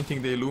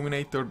 disjointing the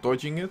Illuminator,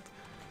 dodging it.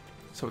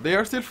 So they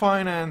are still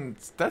fine, and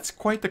that's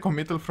quite a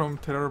committal from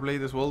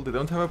Terrorblade as well. They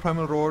don't have a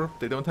Primal Roar,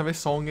 they don't have a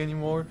Song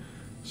anymore.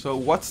 So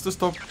what's to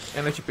stop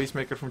Energy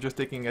Pacemaker from just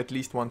taking at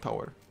least one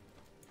tower?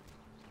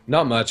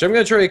 Not much. I'm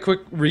going to try a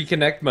quick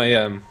reconnect.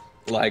 My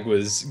lag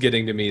was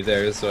getting to me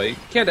there, so I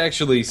can't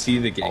actually see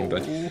the game.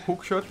 But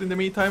hook shot in the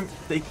meantime.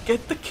 They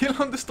get the kill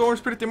on the Storm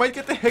Spirit. They might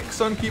get the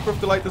Hex on Keeper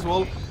of the Light as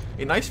well.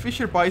 A nice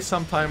Fissure buys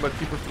some time, but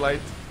Keeper of the Light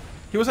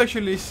He was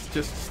actually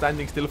just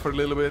standing still for a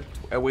little bit,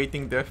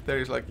 awaiting death there.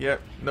 He's like, yeah,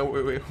 no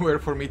where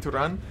for me to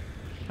run.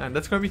 And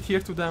that's gonna be tier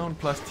 2 down,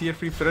 plus tier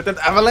 3 threatened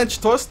avalanche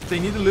tossed. They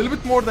need a little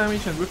bit more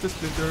damage, and with the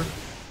splitter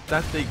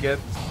that they get,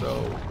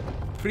 so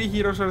 3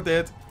 heroes are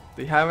dead.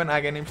 They have an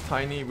Aghanim's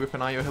Tiny with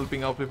an IO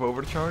helping out with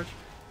overcharge.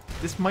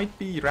 This might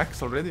be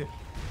Rax already.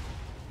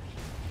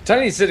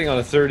 Tiny's sitting on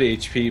a 30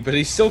 HP, but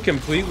he's still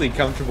completely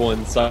comfortable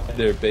inside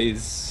their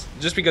base.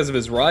 Just because of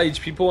his raw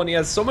HP pool, and he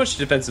has so much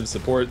defensive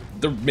support.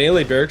 The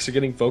melee barracks are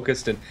getting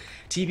focused, and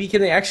TB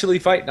can they actually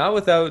fight? Not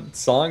without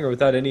Song or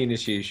without any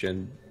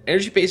initiation.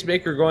 Energy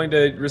Pacemaker going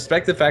to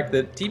respect the fact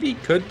that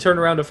TB could turn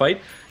around a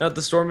fight. Now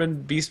the Storm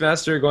and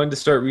Beastmaster are going to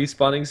start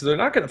respawning, so they're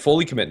not going to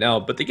fully commit now,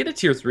 but they get a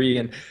tier 3,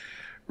 and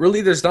really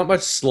there's not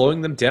much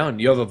slowing them down.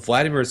 You have a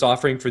Vladimir's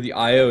offering for the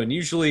IO, and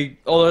usually,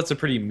 although that's a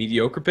pretty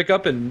mediocre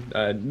pickup in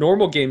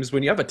normal games,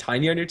 when you have a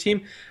Tiny on your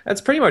team,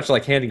 that's pretty much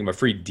like handing him a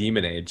free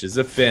Demon Age, as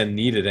if Fan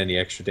needed any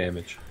extra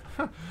damage.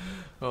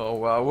 Oh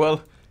wow,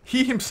 well,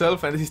 he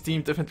himself and his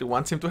team definitely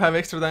wants him to have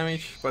extra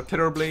damage, but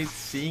Terrorblade,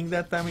 seeing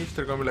that damage,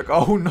 they're gonna be like,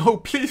 oh no,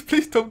 please,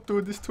 please don't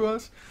do this to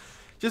us.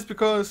 Just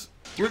because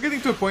we're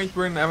getting to a point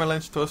where an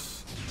Avalanche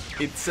Toss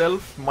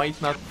itself might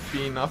not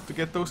be enough to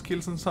get those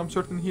kills on some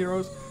certain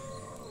heroes,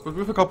 but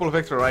with a couple of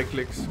extra right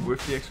clicks,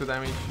 with the extra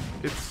damage,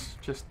 it's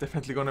just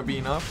definitely gonna be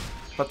enough.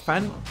 But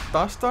Fan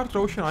does start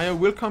Roshan, Aya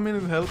will come in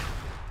and help,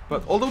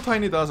 but although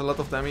Tiny does a lot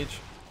of damage,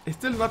 it's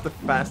still not the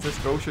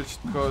fastest Roshan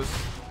just because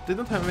they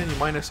don't have any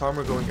minus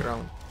armor going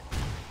around.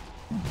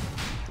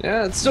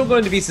 Yeah, it's still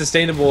going to be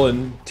sustainable,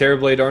 and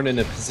Terrorblade aren't in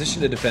a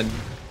position to defend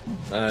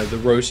the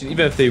Roshan.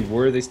 Even if they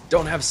were, they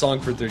don't have Song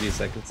for 30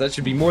 seconds. That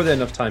should be more than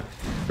enough time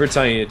for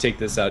Tiny to take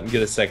this out and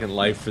get a second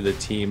life for the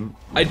team.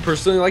 I'd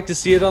personally like to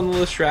see it on the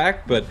Leshrac,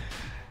 but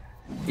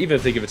even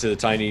if they give it to the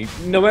Tiny,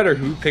 no matter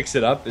who picks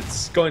it up,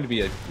 it's going to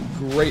be a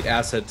great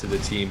asset to the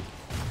team.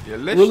 Yeah,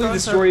 really, the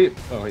story...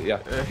 Oh, yeah.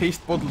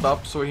 Haste bottled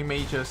up, so he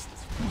may just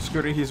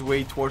scurry his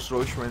way towards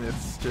Roche when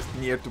it's just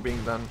near to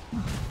being done.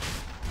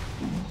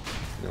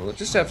 We'll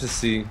just have to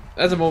see.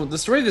 At the moment, the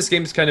story of this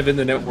game is kind of in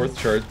the net worth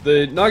chart.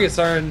 The Naga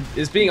Siren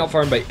is being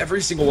outfarmed by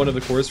every single one of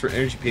the cores for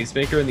Energy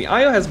Pacemaker, and the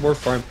IO has more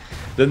farm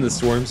than the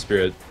Storm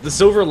Spirit. The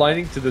silver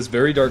lining to this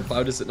very dark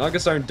cloud is that Naga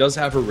Siren does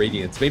have her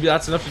Radiance. Maybe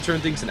that's enough to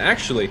turn things, and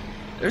actually,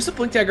 there's a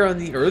Blink Dagger on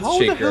the Earth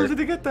Shaker. How the hell did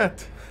he get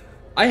that?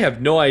 I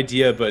have no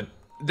idea, but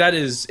that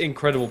is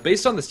incredible.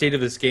 Based on the state of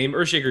this game,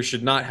 Earthshaker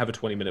should not have a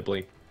 20-minute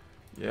blink.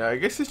 Yeah, I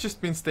guess he's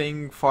just been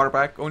staying far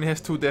back, only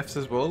has 2 deaths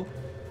as well,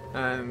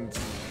 and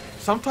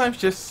sometimes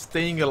just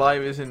staying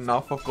alive is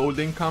enough of gold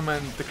income.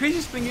 And the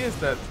craziest thing is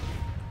that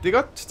they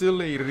got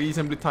still a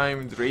reasonably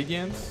timed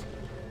Radiance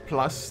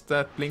plus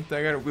that Blink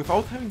Dagger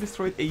without having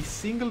destroyed a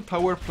single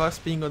tower, plus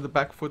being on the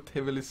back foot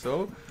heavily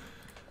so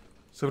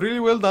really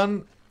well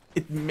done.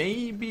 It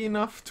may be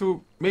enough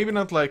to maybe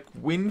not like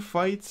win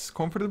fights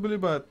comfortably,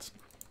 but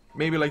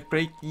maybe like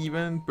break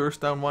even,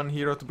 burst down one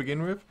hero to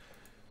begin with.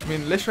 I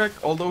mean, Leshrac,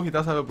 although he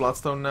does have a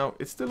Bloodstone now,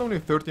 it's still only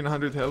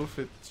 1300 health.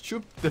 It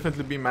should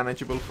definitely be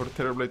manageable for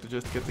Terrorblade to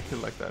just get the kill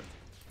like that.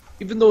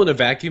 Even though in a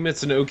vacuum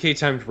it's an okay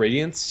timed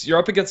Radiance, you're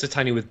up against a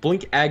Tiny with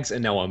Blink Ags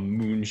and now a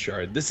Moon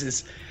Shard. This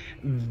is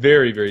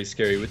very, very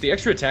scary. With the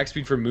extra attack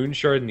speed for Moon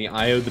Shard and the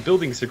IO, the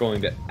buildings are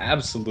going to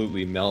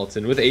absolutely melt.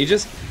 And with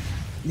Aegis,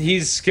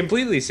 he's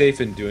completely safe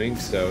in doing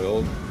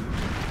so. He'll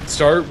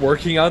start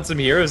working on some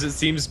heroes. It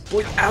seems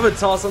Blink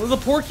Avatos onto the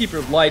Poor Keeper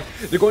of Light.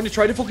 They're going to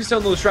try to focus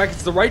down the Leshrac.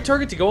 It's the right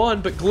target to go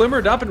on, but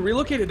glimmered up and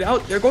relocated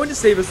out. They're going to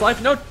save his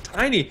life. Now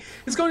Tiny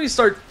is going to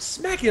start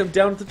smacking him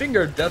down with the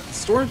finger of death. The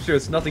Storm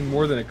Spirit's nothing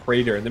more than a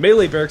crater, and the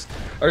melee barracks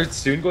are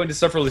soon going to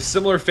suffer a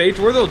similar fate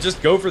where they'll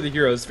just go for the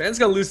heroes. Fan's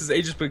gonna lose his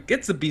Aegis, but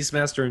gets the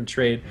Beastmaster in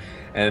trade,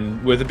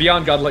 and with a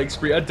Beyond Godlike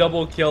spree, a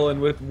double kill,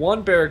 and with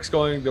one barracks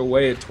going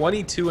away at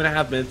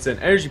 22.5 minutes, and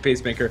Energy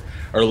Pacemaker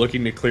are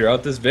looking to clear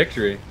out this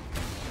victory.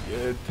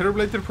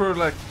 Terrorblade Pro,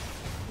 like,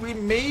 we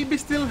maybe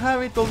still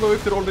have it, although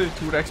if they're already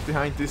 2 racks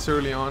behind this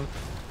early on,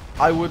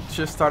 I would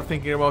just start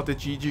thinking about the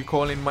GG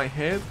call in my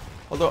head.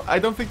 Although I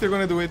don't think they're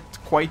gonna do it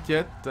quite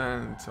yet,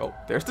 and so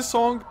there's the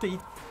song. They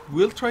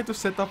will try to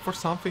set up for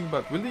something,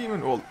 but will they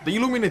even? Well, the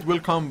Illuminate will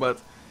come,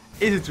 but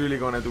is it really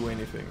gonna do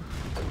anything?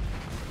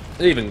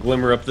 They even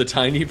glimmer up the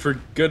Tiny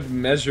for good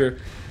measure.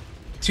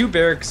 2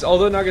 barracks,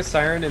 although Naga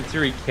Siren in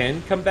theory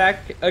can come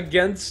back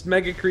against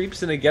Mega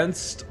Creeps and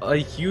against a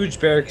huge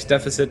barracks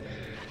deficit,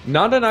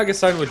 not a Naga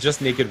Siren with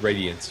just Naked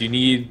Radiance. You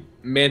need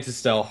Mantis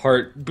Style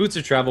Heart, Boots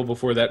of Travel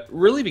before that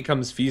really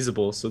becomes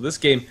feasible. So this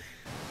game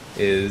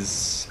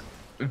is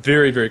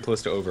very, very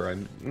close to over.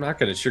 I'm not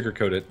going to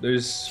sugarcoat it.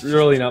 There's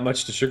really not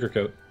much to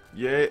sugarcoat.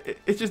 Yeah,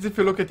 it's just if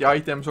you look at the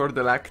items or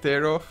the lack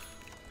thereof.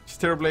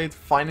 Terrorblade,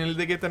 finally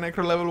they get a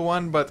Necro level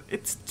 1, but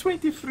it's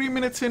 23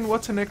 minutes in.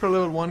 What's a Necro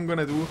level 1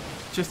 gonna do?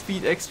 Just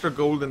feed extra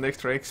gold and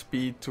extra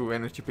XP to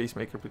Energy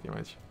Pacemaker pretty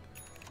much.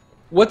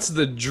 What's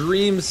the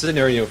dream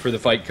scenario for the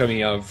fight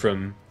coming out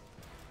from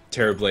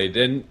Terrorblade,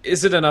 and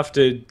is it enough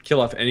to kill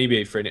off any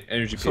bait for an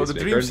Energy Pacemaker? So the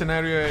dream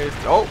scenario is,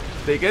 oh,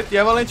 they get the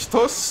Avalanche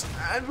Toss,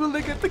 and will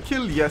they get the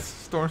kill? Yes,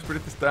 Storm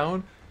Spirit is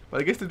down. But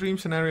I guess the dream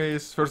scenario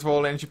is, first of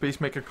all, Energy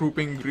Pacemaker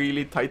grouping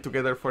really tight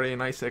together for a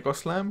nice Echo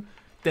Slam.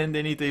 Then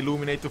they need the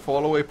Illuminate to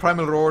follow, a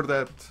Primal Roar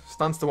that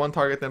stuns the one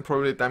target and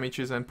probably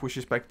damages and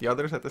pushes back the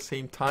others at the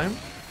same time.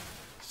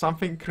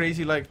 Something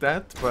crazy like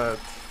that, but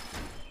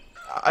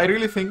I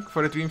really think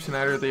for a dream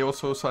scenario they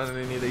also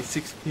suddenly need a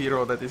 6th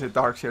hero that is a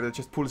Darkseer that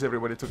just pulls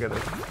everybody together.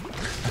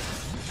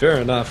 Fair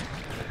enough.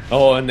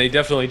 Oh, and they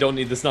definitely don't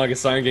need this Naga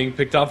Siren getting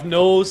picked off.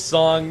 No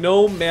song,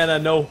 no mana,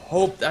 no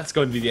hope. That's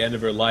going to be the end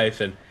of her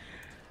life. And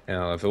you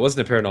know, if it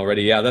wasn't apparent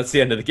already, yeah, that's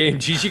the end of the game.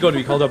 GG going to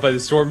be called up by the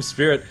Storm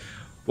Spirit.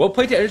 Well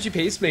played to Energy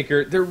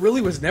Pacemaker. There really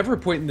was never a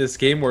point in this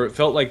game where it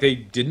felt like they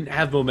didn't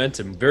have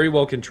momentum. Very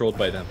well controlled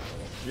by them.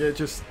 Yeah,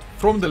 just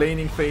from the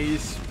laning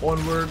phase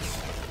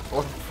onwards,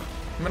 or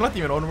I mean, not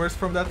even onwards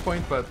from that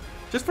point, but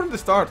just from the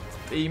start,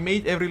 they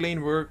made every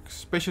lane work.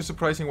 Especially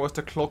surprising was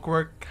the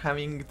Clockwork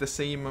having the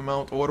same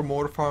amount or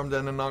more farm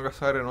than a Naga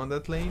Siren on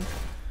that lane.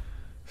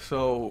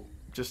 So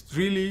just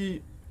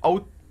really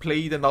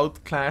outplayed and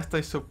outclassed,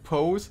 I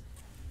suppose.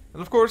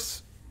 And of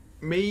course,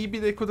 maybe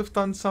they could have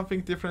done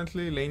something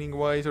differently, laning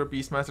wise, or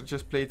Beastmaster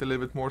just played a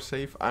little bit more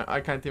safe. I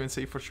can't even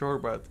say for sure,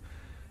 but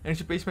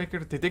Energy Pacemaker,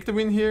 they take the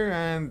win here,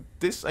 and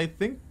this, I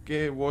think,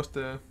 was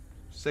the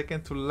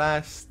second to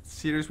last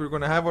series we're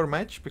gonna have, our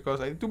match,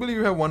 because I do believe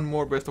we have one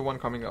more best of one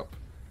coming up.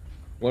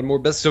 One more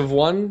best of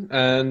one,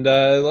 and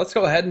let's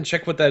go ahead and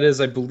check what that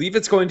is. I believe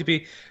it's going to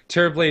be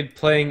Terrorblade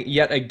playing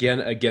yet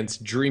again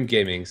against Dream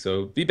Gaming,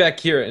 so be back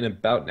here in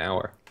about an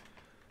hour.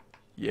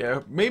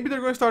 Yeah, maybe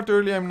they're gonna start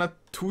early. I'm not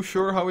too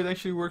sure how it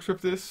actually works with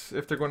this,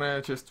 if they're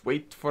gonna just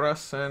wait for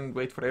us and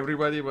wait for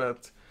everybody,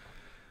 but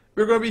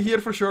we're gonna be here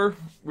for sure.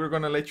 We're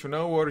gonna let you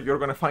know, or you're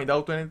gonna find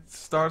out when it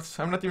starts.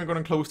 I'm not even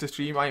gonna close the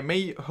stream. I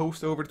may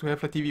host over to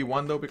HeflaTV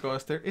 1 though,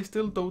 because there is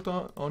still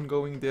Dota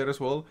ongoing there as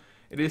well.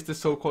 It is the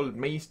so-called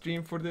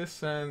mainstream for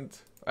this, and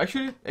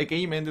actually a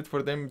game ended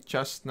for them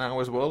just now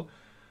as well.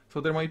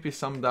 So there might be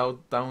some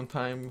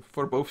downtime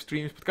for both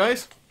streams. But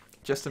guys,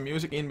 just some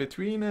music in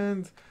between,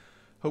 and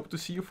hope to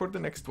see you for the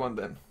next one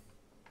then.